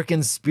historic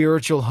and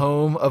spiritual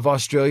home of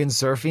Australian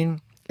surfing.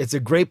 It's a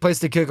great place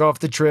to kick off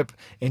the trip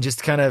and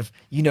just kind of,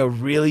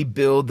 really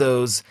build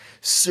those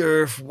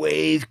surf,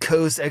 wave,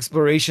 coast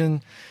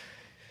exploration.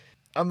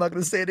 I'm not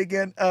going to say it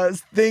again.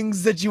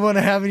 Things that you want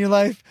to have in your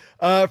life.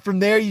 From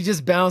there, you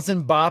just bounce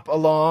and bop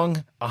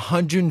along a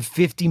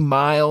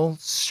 150-mile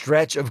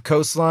stretch of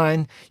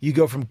coastline. You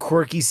go from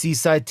quirky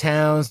seaside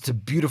towns to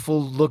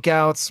beautiful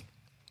lookouts.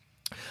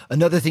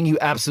 Another thing you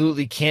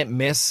absolutely can't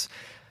miss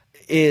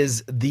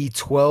is the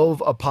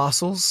 12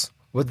 Apostles.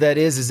 What that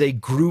is a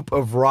group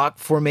of rock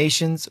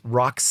formations,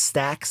 rock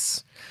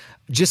stacks,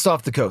 just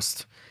off the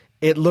coast.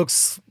 It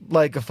looks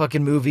like a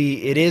fucking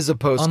movie. It is a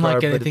postcard.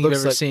 Unlike anything you've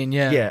ever seen,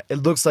 yeah. Yeah, it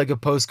looks like a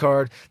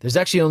postcard. There's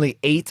actually only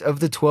 8 of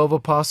the 12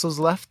 apostles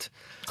left.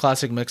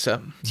 Classic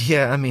mix-up.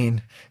 Yeah, I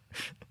mean,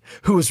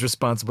 who was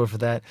responsible for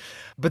that?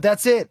 But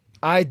that's it.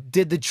 I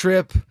did the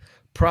trip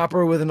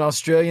proper with an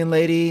Australian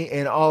lady,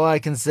 and all I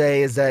can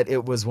say is that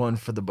it was one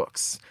for the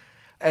books.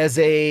 As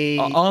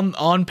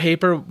on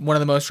paper, one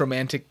of the most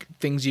romantic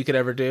things you could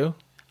ever do.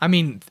 I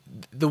mean,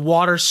 the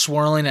water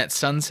swirling at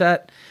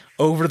sunset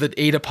over the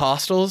 8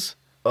 apostles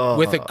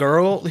with a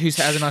girl who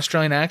has an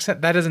Australian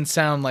accent, that doesn't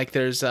sound like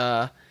there's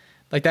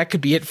like that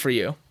could be it for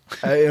you.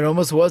 It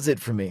almost was it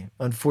for me.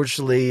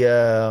 Unfortunately,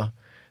 that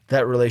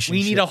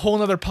relationship. We need a whole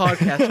nother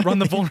podcast. Run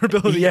the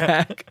vulnerability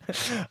hack.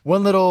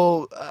 One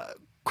little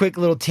quick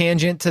little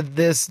tangent to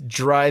this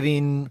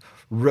driving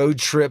road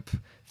trip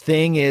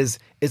thing is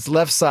it's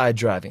left side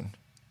driving.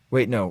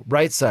 Wait, no,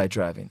 right side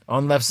driving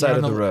on left side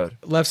of the road.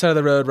 Left side of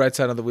the road, right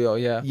side of the wheel,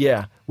 yeah.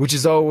 Yeah, which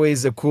is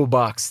always a cool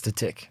box to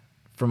tick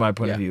from my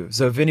point of view.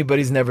 So if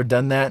anybody's never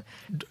done that,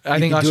 I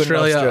think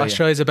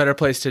Australia's a better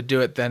place to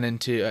do it than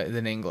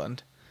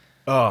England.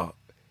 Oh,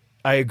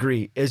 I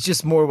agree. It's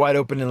just more wide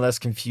open and less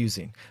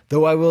confusing.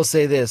 Though I will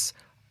say this,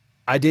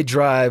 I did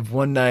drive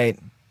one night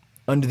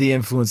under the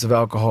influence of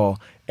alcohol,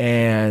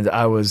 and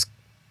I was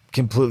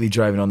completely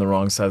driving on the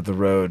wrong side of the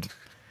road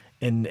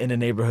in a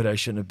neighborhood I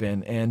shouldn't have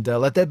been. And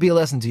let that be a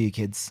lesson to you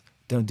kids.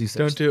 Don't do such.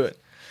 Don't do it.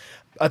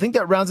 I think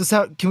that rounds us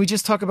out. Can we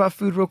just talk about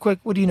food real quick?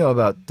 What do you know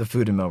about the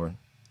food in Melbourne?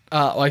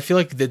 I feel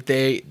like that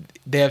they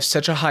have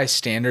such a high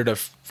standard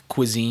of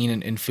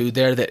cuisine and food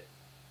there that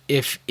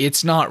if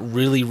it's not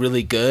really,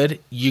 really good,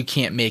 you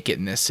can't make it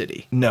in this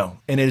city. No.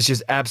 And it is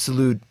just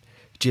absolute,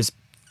 just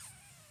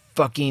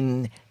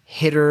fucking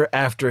hitter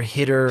after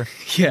hitter.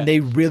 Yeah. And they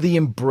really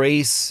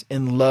embrace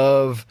and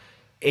love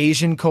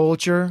Asian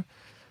culture.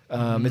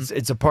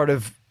 It's a part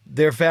of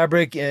their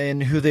fabric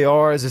and who they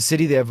are as a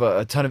city. They have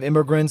a ton of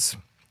immigrants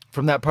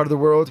from that part of the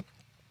world.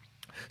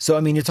 So, I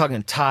mean, you're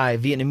talking Thai,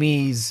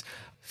 Vietnamese,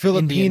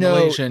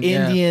 Filipino,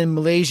 Indian,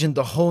 Malaysian,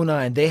 the whole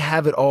nine. They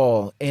have it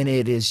all. And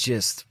it is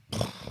just,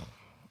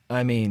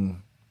 I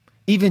mean,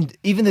 even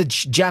the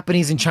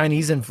Japanese and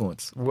Chinese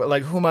influence.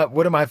 Like,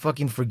 what am I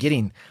fucking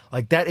forgetting?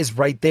 Like, that is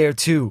right there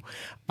too.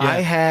 Yeah. I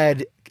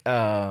had,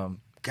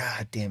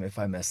 God damn if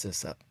I mess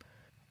this up.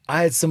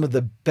 I had some of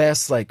the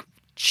best, like,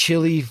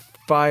 chili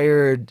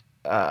fired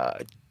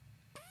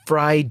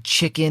fried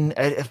chicken.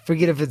 I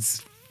forget if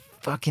it's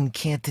fucking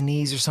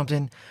Cantonese or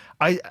something.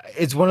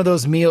 It's one of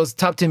those meals,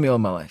 top 10 meal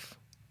in my life.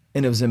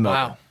 And it was in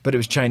Melbourne. Wow. But it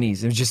was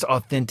Chinese. It was just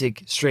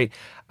authentic, straight.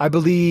 I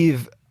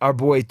believe our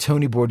boy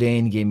Tony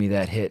Bourdain gave me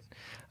that hit.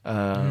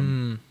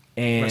 And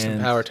rest in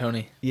power,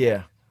 Tony.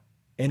 Yeah.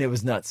 And it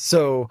was nuts.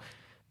 So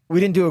we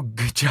didn't do a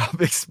good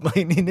job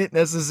explaining it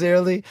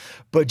necessarily,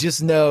 but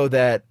just know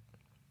that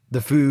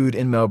the food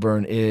in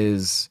Melbourne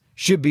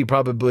should be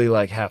probably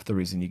like half the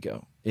reason you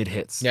go. It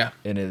hits. Yeah.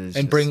 And it is.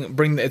 And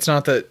bring it's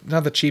not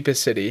the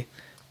cheapest city.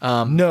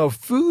 No,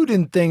 food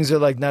and things are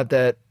like not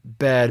that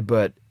bad,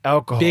 but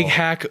alcohol. Big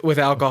hack with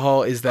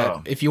alcohol is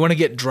that if you want to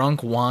get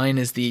drunk, wine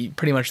is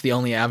pretty much the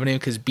only avenue,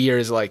 because beer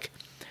is like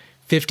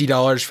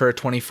 $50 for a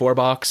 24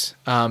 box.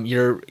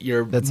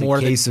 That's more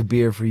a case of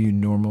beer for you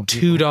normal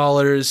people.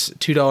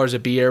 $2 a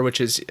beer,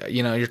 which is,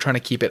 you're trying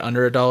to keep it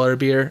under $1 a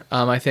beer.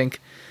 I think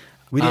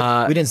we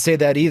didn't say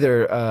that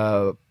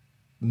either.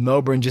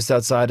 Melbourne, just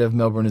outside of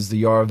Melbourne, is the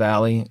Yarra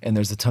Valley, and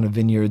there's a ton of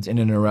vineyards in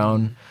and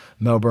around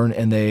Melbourne,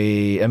 and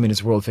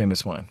it's world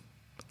famous wine.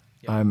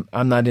 Yep.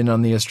 I'm not in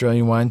on the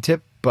Australian wine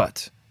tip,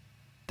 but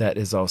that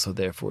is also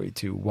there for you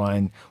too.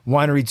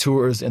 Winery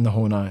tours and the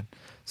whole nine.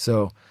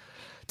 So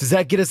does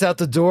that get us out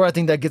the door? I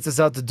think that gets us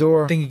out the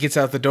door. I think it gets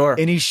out the door.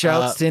 Any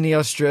shouts to any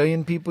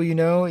Australian people you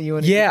know? I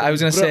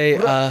was going to say,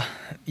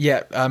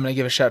 I'm going to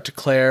give a shout to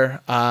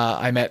Claire.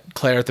 I met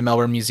Claire at the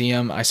Melbourne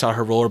Museum. I saw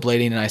her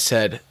rollerblading, and I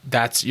said,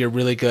 you're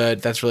really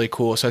good. That's really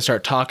cool. So I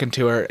started talking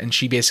to her, and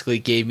she basically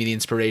gave me the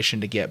inspiration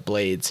to get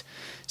blades.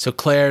 So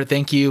Claire,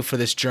 thank you for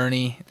this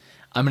journey.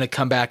 I'm going to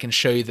come back and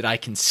show you that I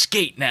can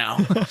skate now.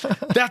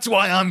 That's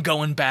why I'm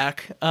going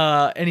back.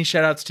 Any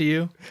shout outs to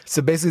you?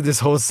 So basically this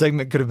whole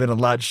segment could have been a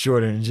lot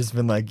shorter and just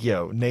been like,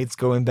 yo, Nate's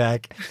going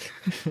back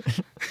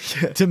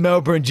to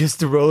Melbourne just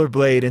to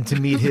rollerblade and to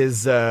meet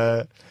his,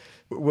 what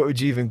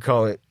would you even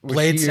call it?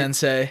 Blade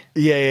sensei.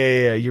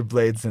 Yeah. Your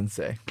blade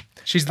sensei.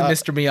 She's the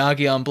Mr.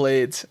 Miyagi on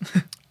blades.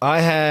 I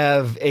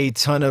have a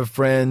ton of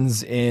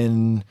friends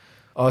in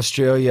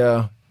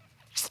Australia,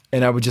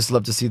 and I would just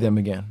love to see them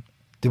again.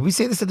 Did we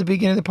say this at the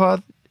beginning of the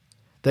pod?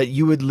 That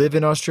you would live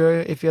in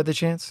Australia if you had the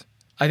chance?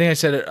 I think I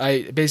said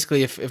it.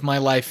 Basically, if my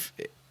life,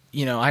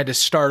 I had to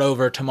start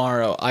over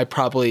tomorrow,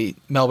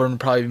 Melbourne would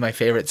probably be my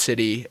favorite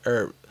city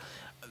or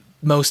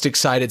most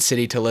excited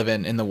city to live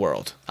in the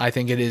world. I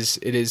think it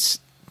is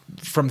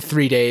from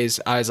 3 days.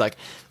 I was like,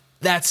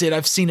 that's it.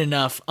 I've seen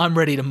enough. I'm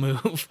ready to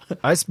move.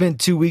 I spent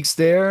 2 weeks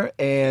there,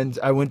 and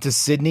I went to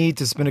Sydney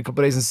to spend a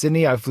couple days in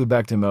Sydney. I flew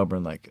back to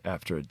Melbourne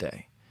after a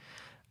day.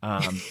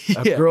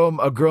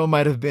 A girl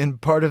might have been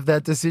part of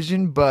that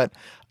decision, but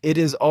it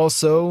is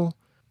also,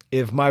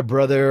 if my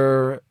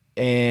brother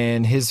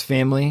and his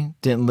family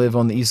didn't live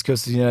on the East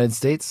Coast of the United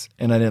States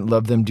and I didn't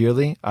love them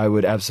dearly, I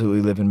would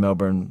absolutely live in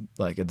Melbourne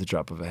at the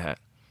drop of a hat.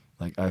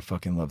 I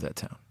fucking love that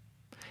town.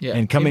 Yeah,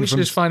 and coming we should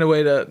just find a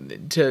way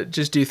to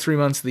just do 3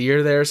 months of the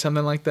year there or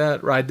something like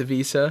that. Ride the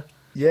visa.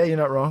 Yeah, you're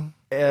not wrong.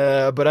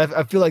 But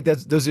I feel like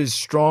those are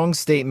strong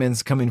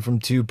statements coming from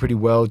two pretty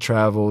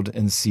well-traveled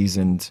and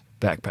seasoned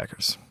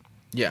backpackers.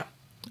 Yeah.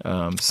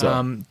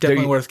 So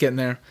definitely worth getting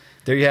there.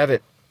 There you have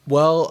it.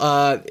 Well,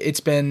 it's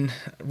been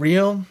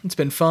real. It's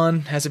been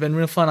fun. Has it been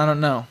real fun? I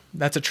don't know.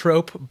 That's a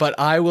trope, but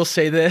I will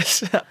say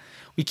this.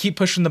 We keep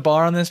pushing the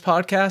bar on this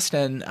podcast,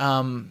 and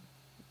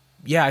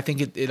I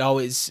think it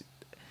always...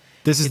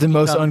 This is the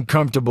most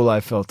uncomfortable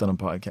I've felt on a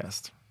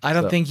podcast. I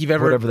don't think you've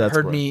ever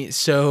heard me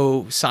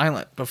so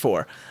silent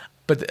before,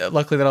 but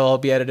luckily that'll all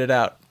be edited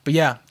out. But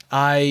yeah,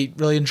 I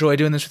really enjoy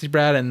doing this with you,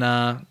 Brad,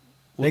 and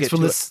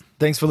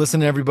Thanks for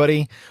listening,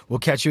 everybody. We'll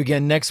catch you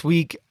again next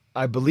week.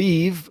 I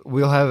believe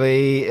we'll have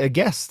a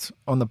guest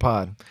on the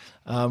pod.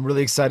 I'm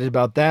really excited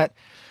about that.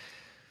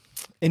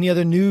 Any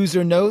other news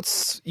or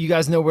notes? You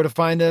guys know where to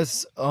find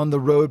us on The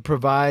Road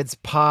Provides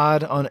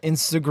Pod on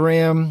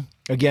Instagram.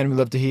 Again, we'd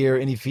love to hear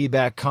any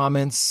feedback,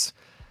 comments,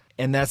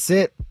 and that's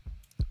it.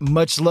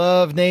 Much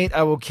love, Nate.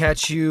 I will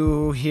catch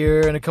you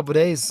here in a couple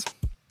days.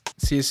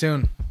 See you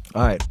soon.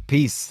 All right,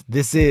 peace.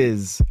 This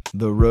is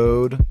The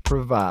Road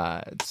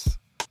Provides.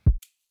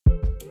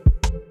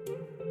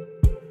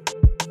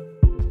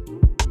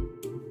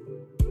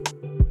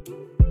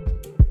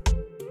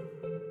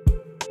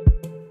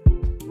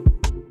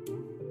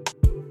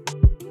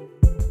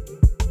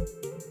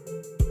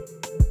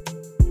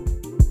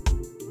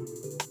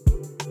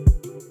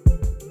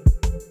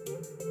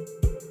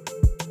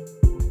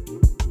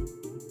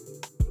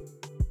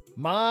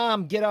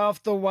 Mom, get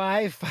off the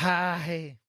Wi-Fi.